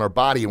cortisol in our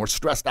body and we're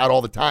stressed out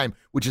all the time,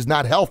 which is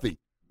not healthy.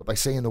 But by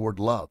saying the word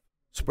love,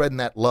 spreading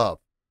that love,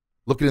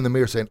 looking in the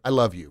mirror saying, I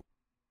love you.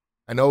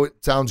 I know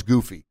it sounds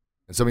goofy.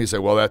 And some of you say,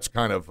 well, that's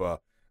kind of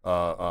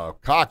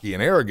cocky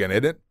and arrogant,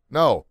 isn't it?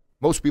 No,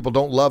 most people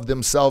don't love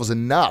themselves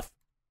enough.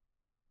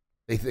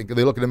 They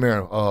look in the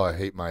mirror, oh, I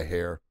hate my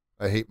hair.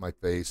 I hate my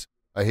face.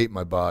 I hate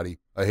my body.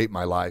 I hate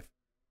my life.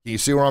 Can you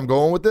see where I'm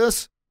going with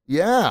this?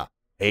 Yeah.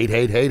 Hate,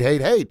 hate, hate,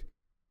 hate, hate.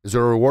 Is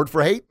there a reward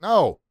for hate?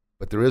 No.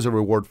 But there is a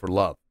reward for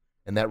love.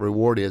 And that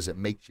reward is it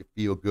makes you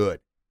feel good.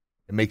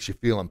 It makes you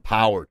feel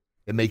empowered.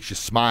 It makes you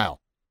smile.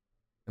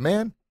 And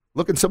man,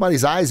 look in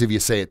somebody's eyes if you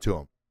say it to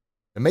them.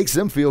 It makes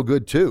them feel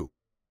good too,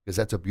 because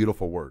that's a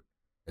beautiful word.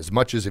 As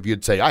much as if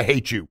you'd say, I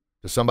hate you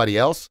to somebody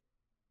else,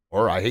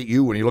 or I hate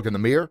you when you look in the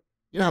mirror,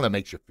 you know how that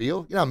makes you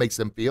feel? You know how it makes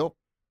them feel?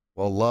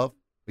 Well, love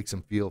makes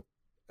them feel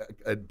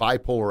a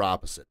bipolar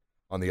opposite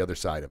on the other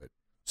side of it.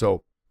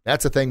 So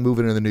that's the thing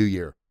moving into the new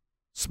year.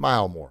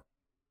 Smile more.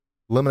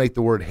 Eliminate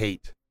the word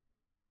hate.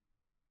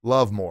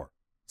 Love more.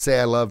 Say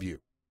I love you.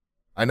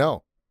 I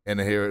know. And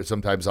here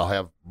sometimes I'll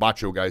have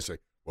macho guys say,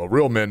 well,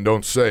 real men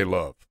don't say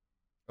love.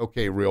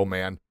 Okay, real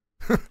man.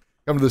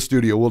 Come to the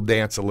studio. We'll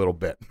dance a little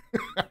bit.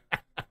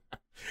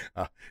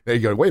 There you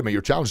go. Wait a minute.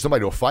 You're challenging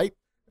somebody to a fight?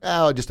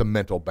 Oh, just a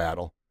mental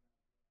battle.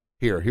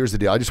 Here's the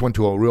deal. I just went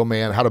to a Real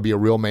Man, How to Be a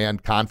Real Man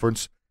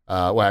conference.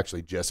 It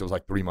was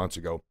like 3 months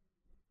ago.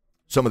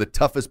 Some of the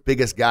toughest,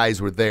 biggest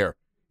guys were there,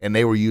 and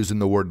they were using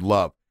the word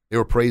love. They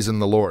were praising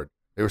the Lord.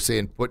 They were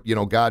saying, put,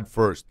 God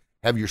first.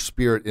 Have your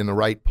spirit in the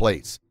right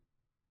place.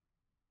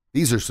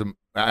 These are some,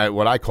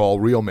 what I call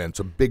real men,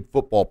 some big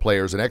football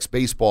players and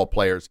ex-baseball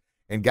players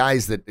and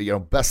guys that,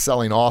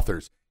 best-selling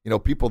authors,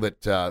 people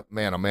that,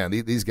 man, oh man,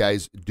 these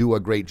guys do a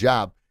great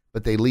job,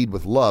 but they lead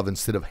with love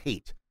instead of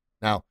hate.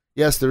 Now,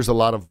 yes, there's a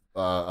lot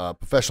of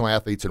professional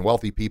athletes and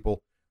wealthy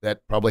people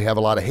that probably have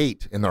a lot of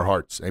hate in their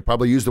hearts. They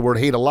probably use the word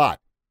hate a lot.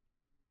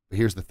 But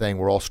here's the thing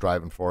we're all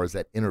striving for is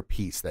that inner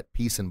peace, that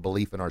peace and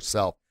belief in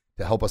ourselves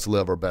to help us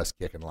live our best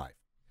kick in life.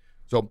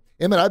 So,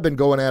 Emmett, I've been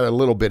going at it a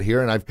little bit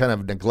here, and I've kind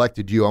of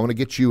neglected you. I want to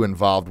get you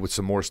involved with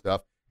some more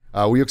stuff.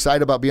 Were you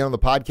excited about being on the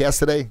podcast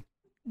today?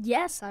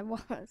 Yes, I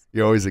was.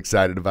 You're always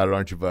excited about it,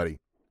 aren't you, buddy?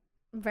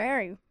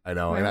 Very. I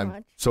know, very and much.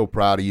 I'm so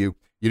proud of you.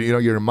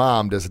 Your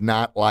mom does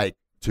not like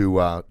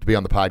to be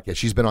on the podcast.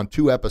 She's been on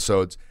 2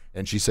 episodes,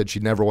 and she said she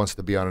never wants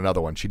to be on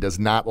another one. She does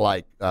not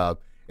like,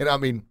 and I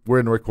mean, we're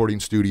in a recording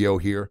studio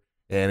here,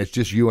 and it's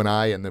just you and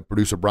I, and the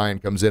producer Brian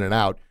comes in and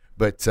out,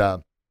 but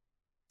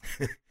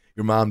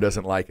your mom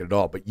doesn't like it at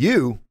all. But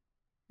you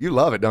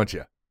love it, don't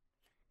you?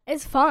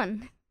 It's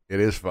fun.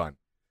 It is fun.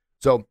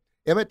 So,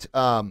 Emmett,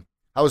 I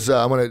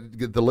want to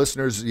get the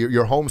listeners,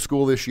 your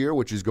homeschool this year,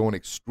 which is going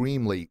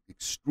extremely,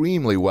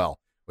 extremely well,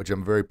 which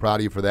I'm very proud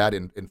of you for that.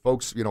 And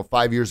folks,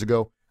 5 years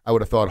ago, I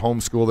would have thought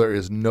homeschool, there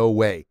is no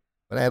way.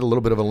 But I had a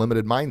little bit of a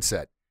limited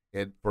mindset.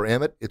 And for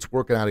Emmett, it's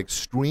working out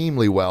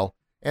extremely well.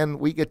 And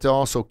we get to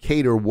also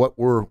cater what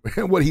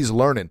he's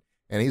learning.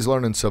 And he's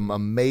learning some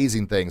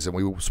amazing things. And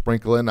we will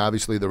sprinkle in,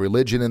 obviously, the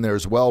religion in there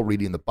as well,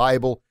 reading the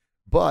Bible.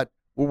 But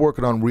we're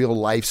working on real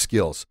life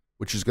skills,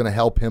 which is going to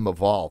help him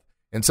evolve.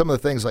 And some of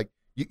the things like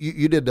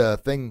you did a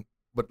thing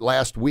but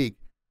last week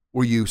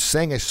where you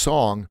sang a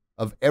song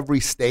of every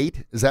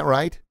state. Is that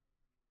right?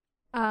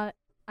 I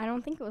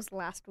don't think it was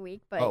last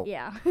week, but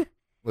yeah.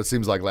 Well, it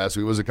seems like last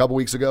week. Was it a couple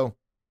weeks ago?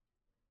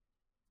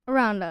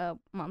 Around a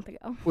month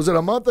ago. Was it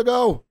a month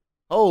ago?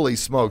 Holy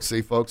smokes.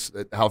 See, folks,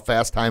 how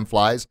fast time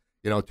flies.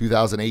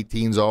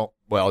 2018's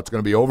it's going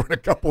to be over in a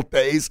couple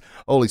days.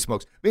 Holy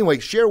smokes. Anyway,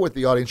 share with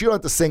the audience. You don't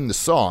have to sing the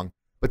song,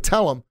 but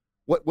tell them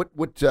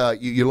what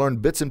you learn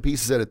bits and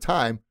pieces at a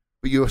time,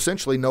 but you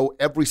essentially know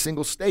every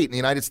single state in the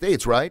United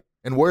States, right?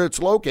 And where it's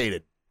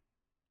located.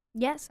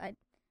 Yes,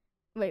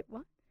 wait,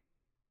 what?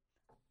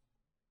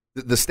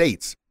 The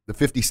states, the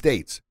 50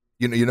 states.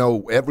 You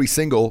know every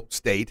single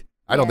state.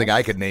 I don't think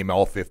I could name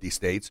all 50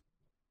 states,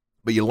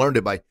 but you learned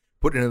it by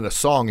putting it in a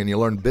song, and you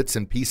learn bits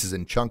and pieces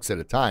and chunks at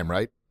a time,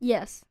 right?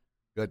 Yes.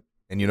 Good.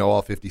 And you know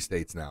all 50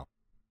 states now.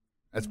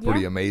 That's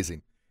pretty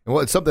amazing. And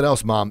it's something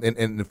else, Mom,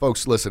 and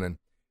folks listening,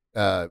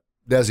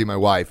 Desi, my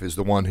wife, is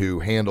the one who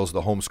handles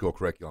the homeschool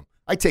curriculum.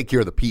 I take care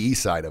of the PE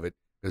side of it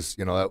because,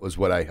 that was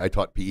what I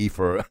taught PE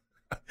for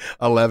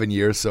 11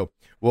 years. So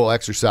we'll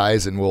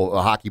exercise and we'll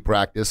hockey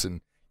practice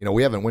and,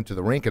 we haven't went to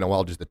the rink in a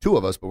while, just the two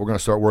of us, but we're going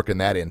to start working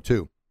that in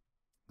too.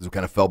 Because we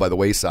kind of fell by the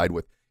wayside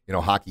with,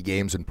 hockey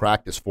games and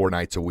practice 4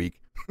 nights a week.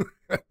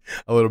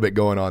 A little bit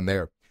going on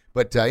there.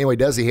 But anyway,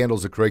 Desi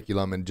handles the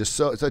curriculum and just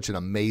such an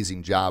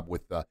amazing job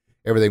with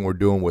everything we're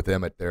doing with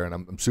Emmett there, and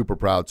I'm super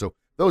proud. So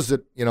those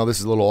that, this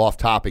is a little off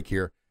topic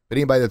here, but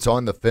anybody that's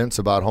on the fence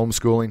about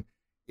homeschooling,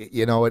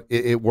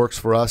 it works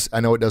for us. I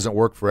know it doesn't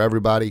work for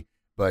everybody,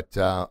 but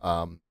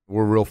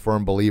we're a real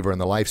firm believer in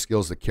the life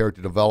skills, the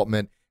character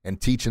development,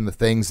 and teaching the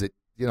things that,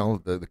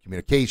 the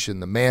communication,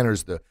 the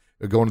manners, the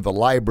going to the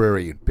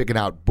library, picking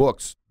out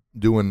books,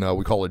 doing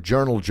we call a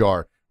journal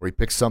jar, where he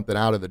picks something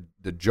out of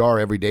the jar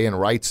every day and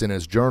writes in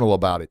his journal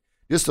about it.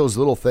 Just those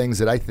little things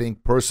that I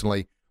think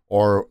personally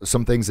are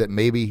some things that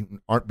maybe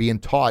aren't being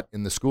taught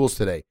in the schools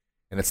today.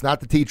 And it's not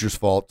the teacher's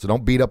fault, so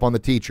don't beat up on the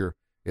teacher.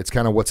 It's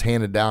kind of what's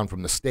handed down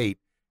from the state.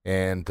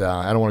 And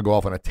I don't want to go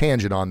off on a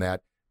tangent on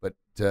that, but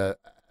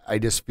I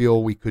just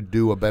feel we could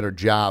do a better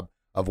job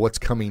of what's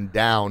coming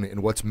down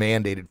and what's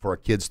mandated for our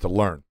kids to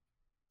learn.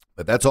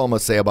 But that's all I'm going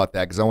to say about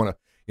that, because I want to,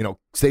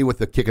 stay with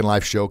the Kickin'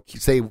 Life show,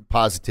 say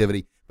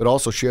positivity, but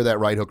also share that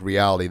right hook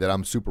reality that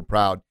I'm super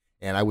proud.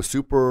 And I was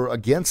super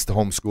against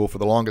homeschool for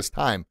the longest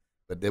time,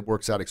 but it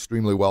works out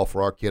extremely well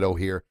for our kiddo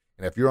here.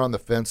 And if you're on the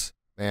fence,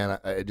 man,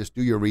 just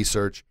do your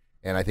research,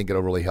 and I think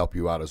it'll really help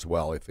you out as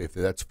well if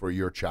that's for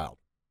your child.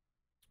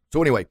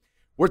 So anyway,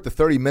 we're at the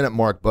 30-minute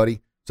mark,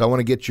 buddy. So I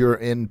want to get your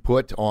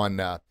input on,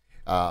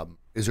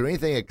 is there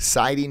anything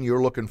exciting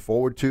you're looking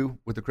forward to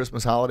with the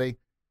Christmas holiday?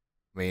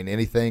 I mean,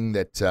 anything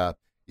that,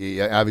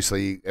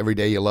 obviously, every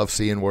day you love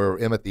seeing where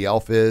Emmett the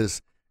elf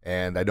is,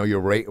 and I know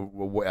you're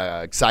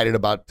excited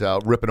about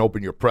ripping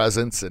open your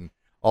presents and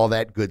all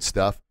that good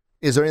stuff.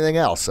 Is there anything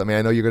else? I mean,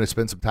 I know you're going to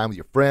spend some time with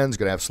your friends,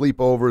 going to have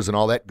sleepovers and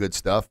all that good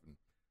stuff,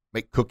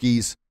 make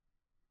cookies.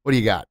 What do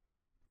you got?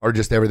 Or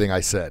just everything I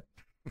said?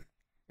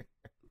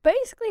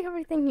 Basically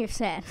everything you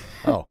said.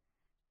 Oh,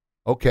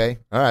 okay.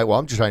 All right. Well,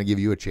 I'm just trying to give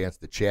you a chance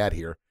to chat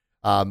here.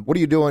 What are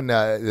you doing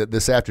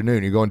this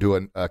afternoon? You're going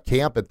to a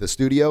camp at the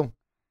studio?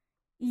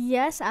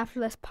 Yes, after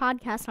this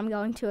podcast, I'm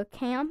going to a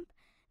camp.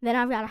 Then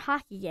I've got a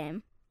hockey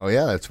game. Oh,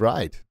 yeah, that's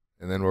right.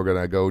 And then we're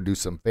going to go do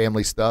some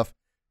family stuff.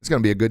 It's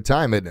going to be a good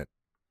time, isn't it?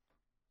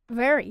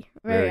 Very,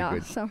 very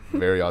awesome.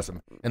 Very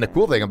awesome. And the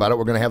cool thing about it,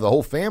 we're going to have the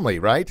whole family,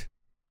 right?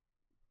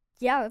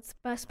 Yeah, that's the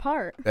best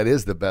part. That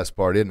is the best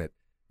part, isn't it?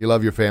 You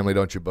love your family,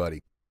 don't you,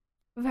 buddy?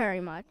 Very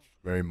much.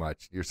 Very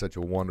much. You're such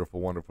a wonderful,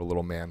 wonderful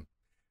little man.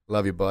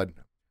 Love you, bud.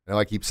 I know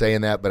I keep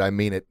saying that, but I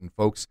mean it. And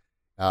folks,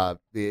 I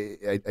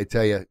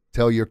tell you,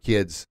 tell your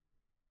kids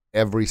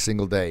every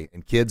single day.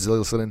 And kids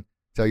listening,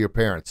 tell your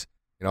parents.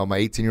 My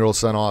 18-year-old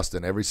son,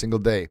 Austin, every single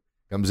day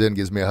comes in,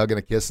 gives me a hug and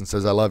a kiss and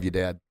says, I love you,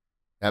 Dad.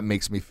 That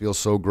makes me feel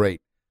so great.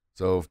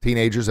 So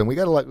teenagers, and we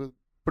got a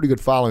pretty good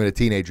following of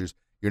teenagers,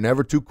 you're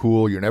never too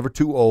cool, you're never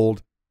too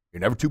old, you're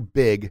never too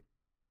big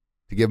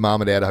to give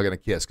mom and dad a hug and a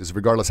kiss. Because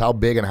regardless how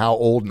big and how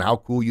old and how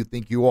cool you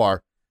think you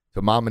are,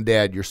 to mom and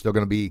dad, you're still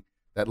going to be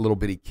that little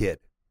bitty kid.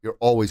 You're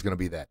always going to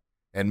be that.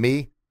 And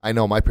me, I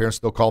know my parents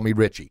still call me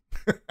Richie.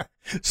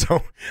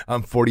 So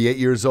I'm 48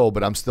 years old,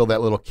 but I'm still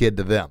that little kid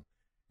to them.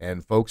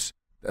 And folks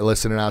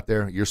listening out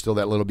there, you're still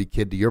that little bitty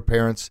kid to your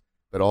parents,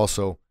 but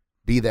also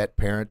be that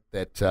parent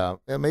that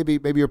maybe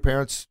your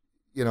parents,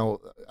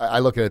 I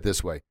look at it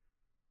this way.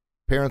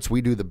 Parents,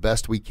 we do the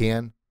best we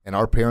can, and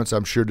our parents,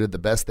 I'm sure, did the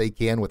best they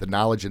can with the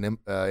knowledge and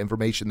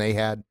information they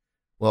had.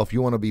 Well, if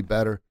you want to be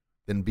better,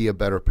 then be a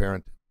better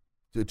parent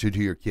to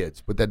your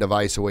kids. Put that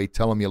device away.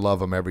 Tell them you love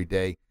them every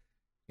day.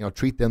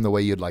 Treat them the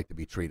way you'd like to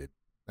be treated.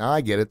 Now,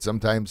 I get it.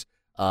 Sometimes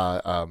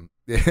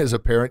as a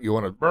parent, you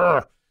want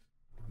to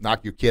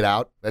knock your kid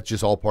out. That's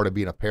just all part of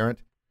being a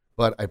parent.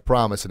 But I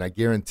promise and I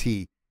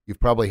guarantee you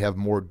probably have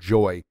more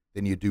joy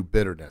than you do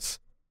bitterness.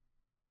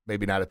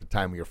 Maybe not at the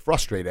time when you're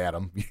frustrated at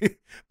them,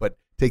 but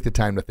take the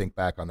time to think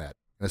back on that.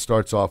 And it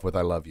starts off with,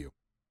 I love you.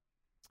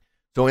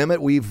 So,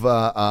 Emmett, we've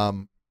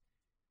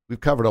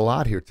covered a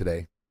lot here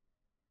today.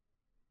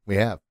 We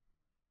have.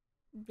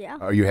 Yeah.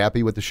 Are you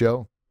happy with the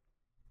show?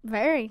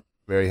 Very.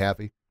 Very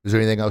happy. Is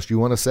there anything else you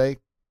want to say?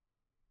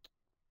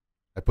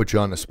 I put you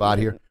on the spot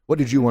here. What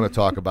did you want to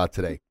talk about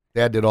today?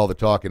 Dad did all the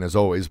talking as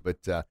always, but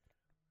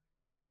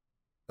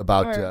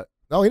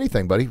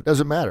anything, buddy. It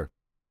doesn't matter.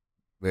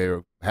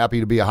 We're happy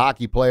to be a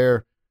hockey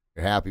player.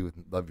 You're happy with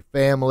love your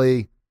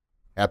family.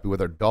 Happy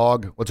with our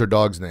dog. What's our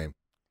dog's name?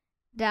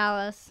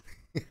 Dallas.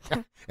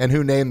 And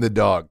who named the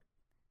dog?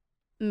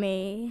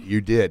 Me.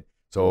 You did.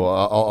 So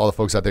all the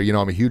folks out there,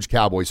 I'm a huge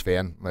Cowboys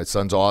fan. My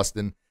son's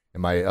Austin,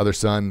 and my other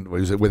son,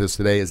 who's with us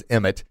today, is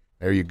Emmett.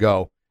 There you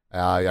go.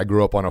 I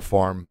grew up on a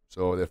farm,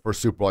 so the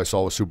first Super Bowl I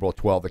saw was Super Bowl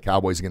 12, the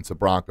Cowboys against the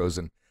Broncos,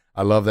 and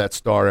I love that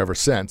star ever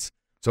since.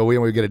 So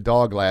we get a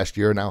dog last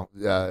year. Now,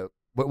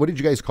 what did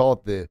you guys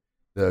call it?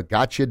 The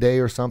Gotcha Day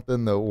or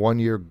something? The 1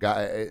 year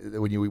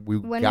when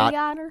we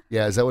got her?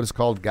 Yeah, is that what it's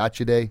called?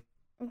 Gotcha Day?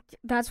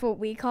 That's what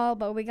we call it,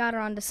 but we got her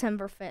on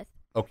December 5th.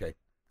 Okay,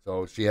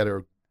 so she had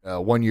her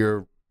 1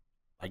 year,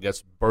 I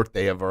guess,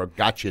 birthday of her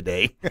Gotcha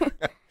Day,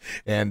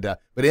 and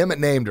but Emmett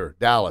named her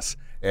Dallas,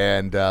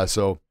 and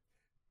so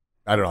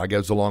I don't know. I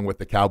guess along with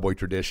the Cowboy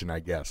tradition, I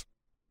guess.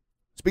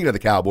 Speaking of the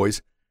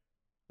Cowboys,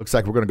 looks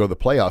like we're going to go to the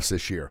playoffs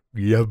this year.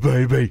 Yeah,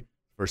 baby.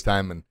 First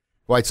time in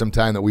quite some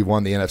time that we've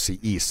won the NFC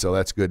East, so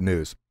that's good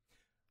news.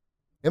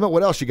 Emmett,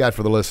 what else you got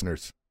for the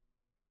listeners?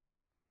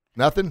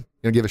 Nothing?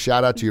 You going to give a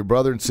shout-out to your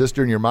brother and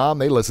sister and your mom?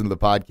 They listen to the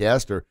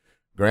podcast, or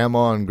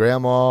grandma and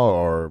grandma,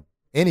 or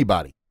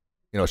anybody.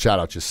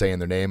 Shout-out just saying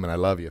their name, and I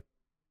love you.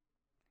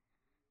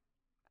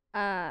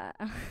 I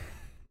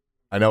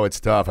know it's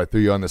tough. I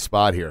threw you on the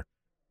spot here.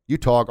 You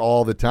talk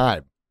all the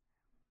time.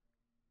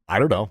 I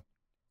don't know.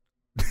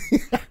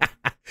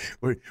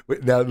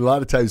 Now, a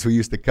lot of times we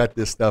used to cut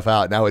this stuff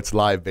out. Now it's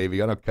live,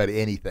 baby. I don't cut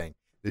anything.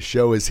 The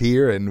show is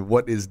here, and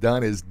what is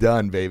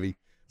done, baby.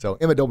 So,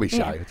 Emma, don't be shy.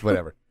 Yeah. It's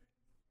whatever.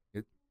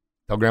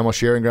 Tell Grandma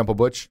Sherry and Grandpa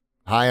Butch,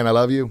 hi, and I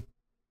love you.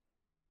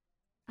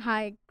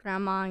 Hi,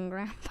 Grandma and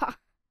Grandpa.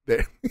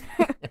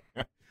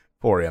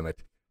 Poor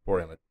Emmett.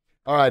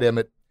 All right,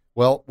 Emmett.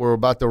 Well, we're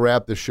about to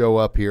wrap the show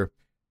up here.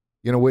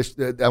 I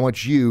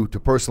want you to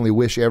personally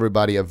wish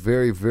everybody a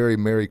very, very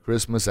Merry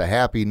Christmas, a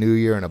Happy New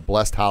Year, and a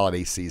blessed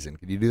holiday season.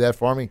 Can you do that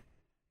for me?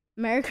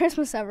 Merry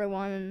Christmas,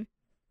 everyone, and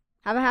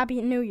have a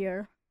Happy New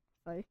Year.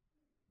 Bye.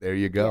 There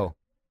you go.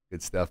 Yeah.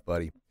 Good stuff,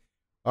 buddy.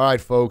 All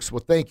right, folks.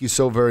 Well, thank you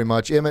so very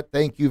much. Emmett,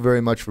 thank you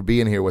very much for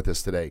being here with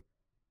us today.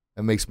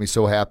 That makes me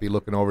so happy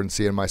looking over and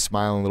seeing my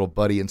smiling little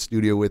buddy in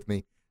studio with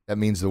me. That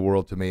means the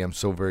world to me. I'm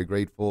so very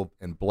grateful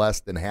and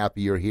blessed and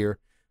happy you're here.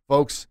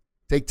 Folks,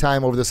 take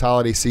time over this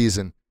holiday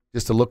season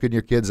just to look in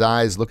your kids'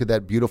 eyes, look at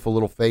that beautiful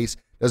little face.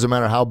 Doesn't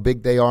matter how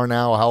big they are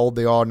now, how old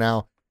they are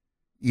now.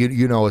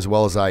 You know as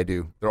well as I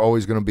do, they're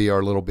always going to be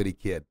our little bitty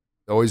kid.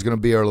 They're always going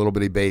to be our little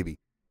bitty baby.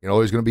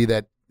 Always going to be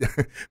that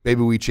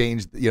baby we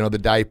changed, the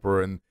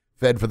diaper and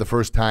fed for the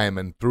first time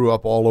and threw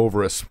up all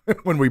over us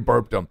when we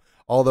burped them.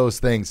 All those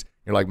things.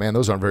 You're like, man,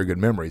 those aren't very good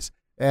memories.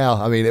 Yeah,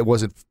 I mean, it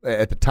wasn't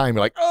at the time.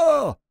 You're like,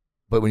 oh,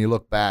 but when you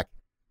look back,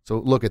 so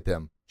look at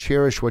them.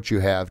 Cherish what you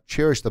have.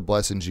 Cherish the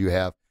blessings you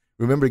have.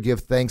 Remember to give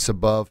thanks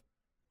above,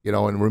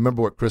 and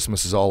remember what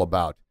Christmas is all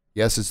about.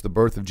 Yes, it's the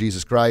birth of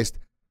Jesus Christ,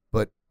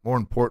 but more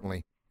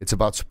importantly, it's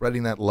about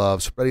spreading that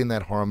love, spreading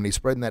that harmony,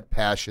 spreading that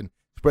passion,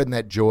 spreading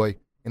that joy,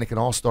 and it can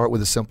all start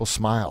with a simple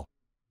smile.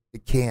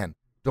 It can.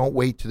 Don't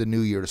wait to the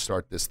new year to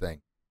start this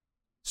thing.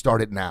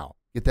 Start it now.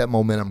 Get that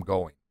momentum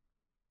going.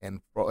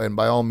 And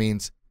by all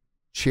means,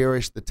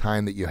 cherish the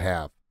time that you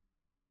have,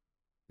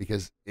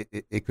 because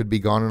it could be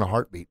gone in a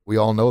heartbeat. We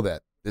all know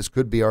that. This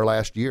could be our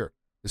last year.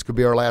 This could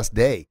be our last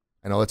day.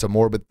 I know it's a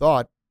morbid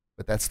thought,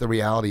 but that's the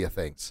reality of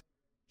things.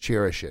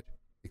 Cherish it,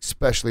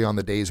 especially on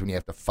the days when you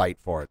have to fight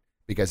for it,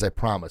 because I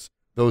promise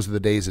those are the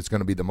days it's going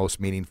to be the most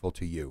meaningful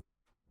to you.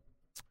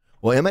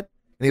 Well, Emmett,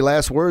 any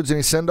last words,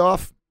 any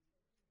send-off?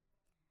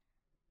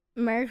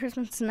 Merry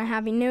Christmas and a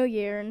Happy New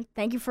Year, and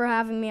thank you for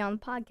having me on the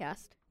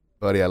podcast.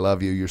 Buddy, I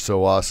love you. You're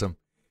so awesome.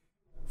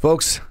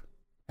 Folks,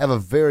 have a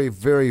very,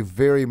 very,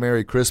 very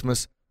Merry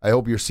Christmas. I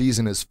hope your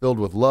season is filled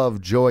with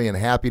love, joy, and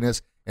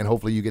happiness, and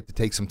hopefully you get to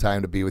take some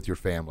time to be with your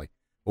family.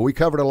 Well, we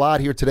covered a lot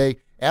here today.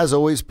 As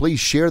always, please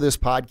share this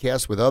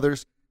podcast with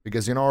others,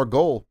 because our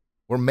goal,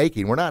 we're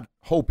not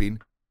hoping,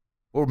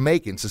 we're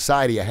making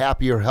society a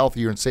happier,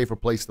 healthier, and safer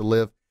place to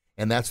live,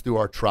 and that's through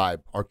our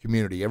tribe, our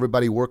community,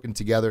 everybody working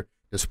together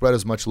to spread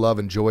as much love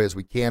and joy as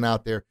we can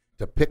out there,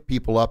 to pick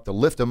people up, to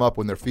lift them up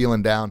when they're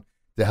feeling down,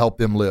 to help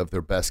them live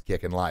their best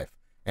kick in life.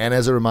 And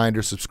as a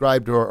reminder,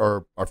 subscribe to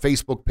our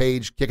Facebook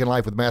page, Kickin'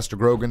 Life with Master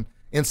Grogan,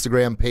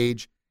 Instagram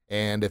page,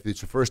 and if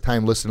it's your first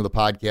time listening to the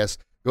podcast,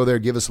 go there,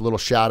 give us a little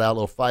shout-out, a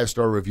little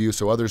 5-star review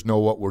so others know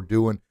what we're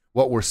doing,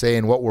 what we're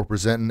saying, what we're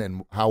presenting,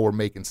 and how we're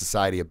making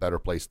society a better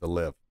place to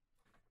live.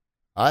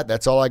 All right,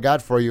 that's all I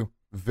got for you.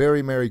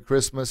 Very Merry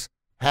Christmas.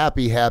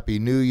 Happy, Happy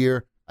New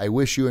Year. I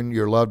wish you and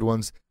your loved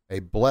ones a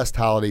blessed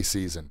holiday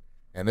season.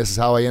 And this is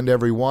how I end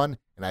every one.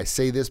 And I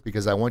say this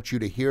because I want you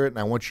to hear it and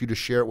I want you to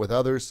share it with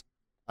others.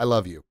 I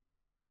love you.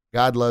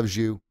 God loves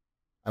you.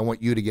 I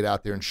want you to get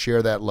out there and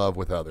share that love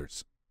with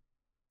others.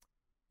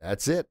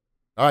 That's it.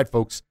 All right,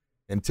 folks.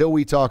 Until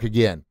we talk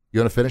again, you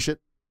want to finish it?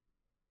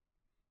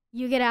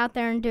 You get out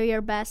there and do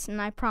your best,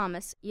 and I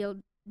promise you'll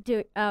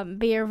be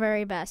your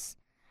very best.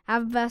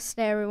 Have the best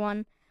day,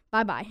 everyone.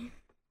 Bye-bye.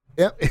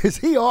 Yeah, is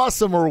he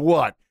awesome or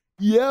what?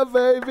 Yeah,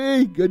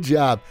 baby. Good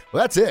job.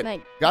 Well, that's it.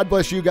 Thanks. God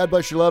bless you. God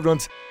bless your loved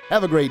ones.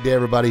 Have a great day,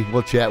 everybody.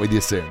 We'll chat with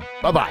you soon.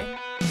 Bye-bye.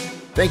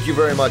 Thank you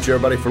very much,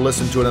 everybody, for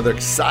listening to another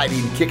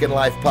exciting Kickin'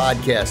 Life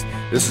podcast.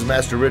 This is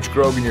Master Rich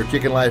Grogan, your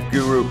Kickin' Life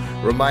guru,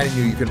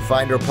 reminding you can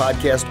find our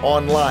podcast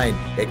online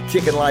at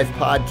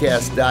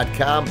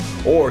kickinlifepodcast.com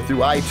or through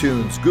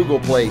iTunes, Google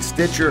Play,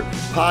 Stitcher,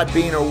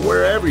 Podbean, or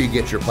wherever you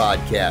get your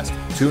podcast.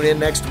 Tune in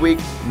next week.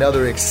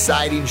 Another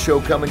exciting show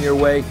coming your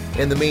way.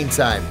 In the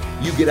meantime,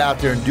 you get out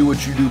there and do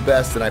what you do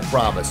best, and I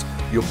promise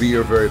you'll be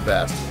your very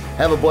best.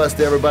 Have a blessed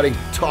day, everybody.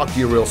 Talk to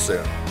you real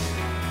soon.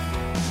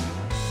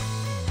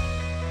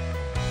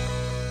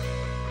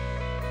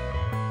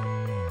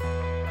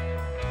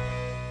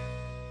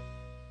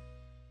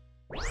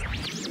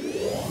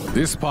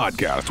 This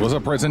podcast was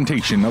a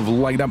presentation of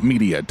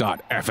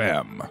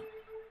LightUpMedia.fm.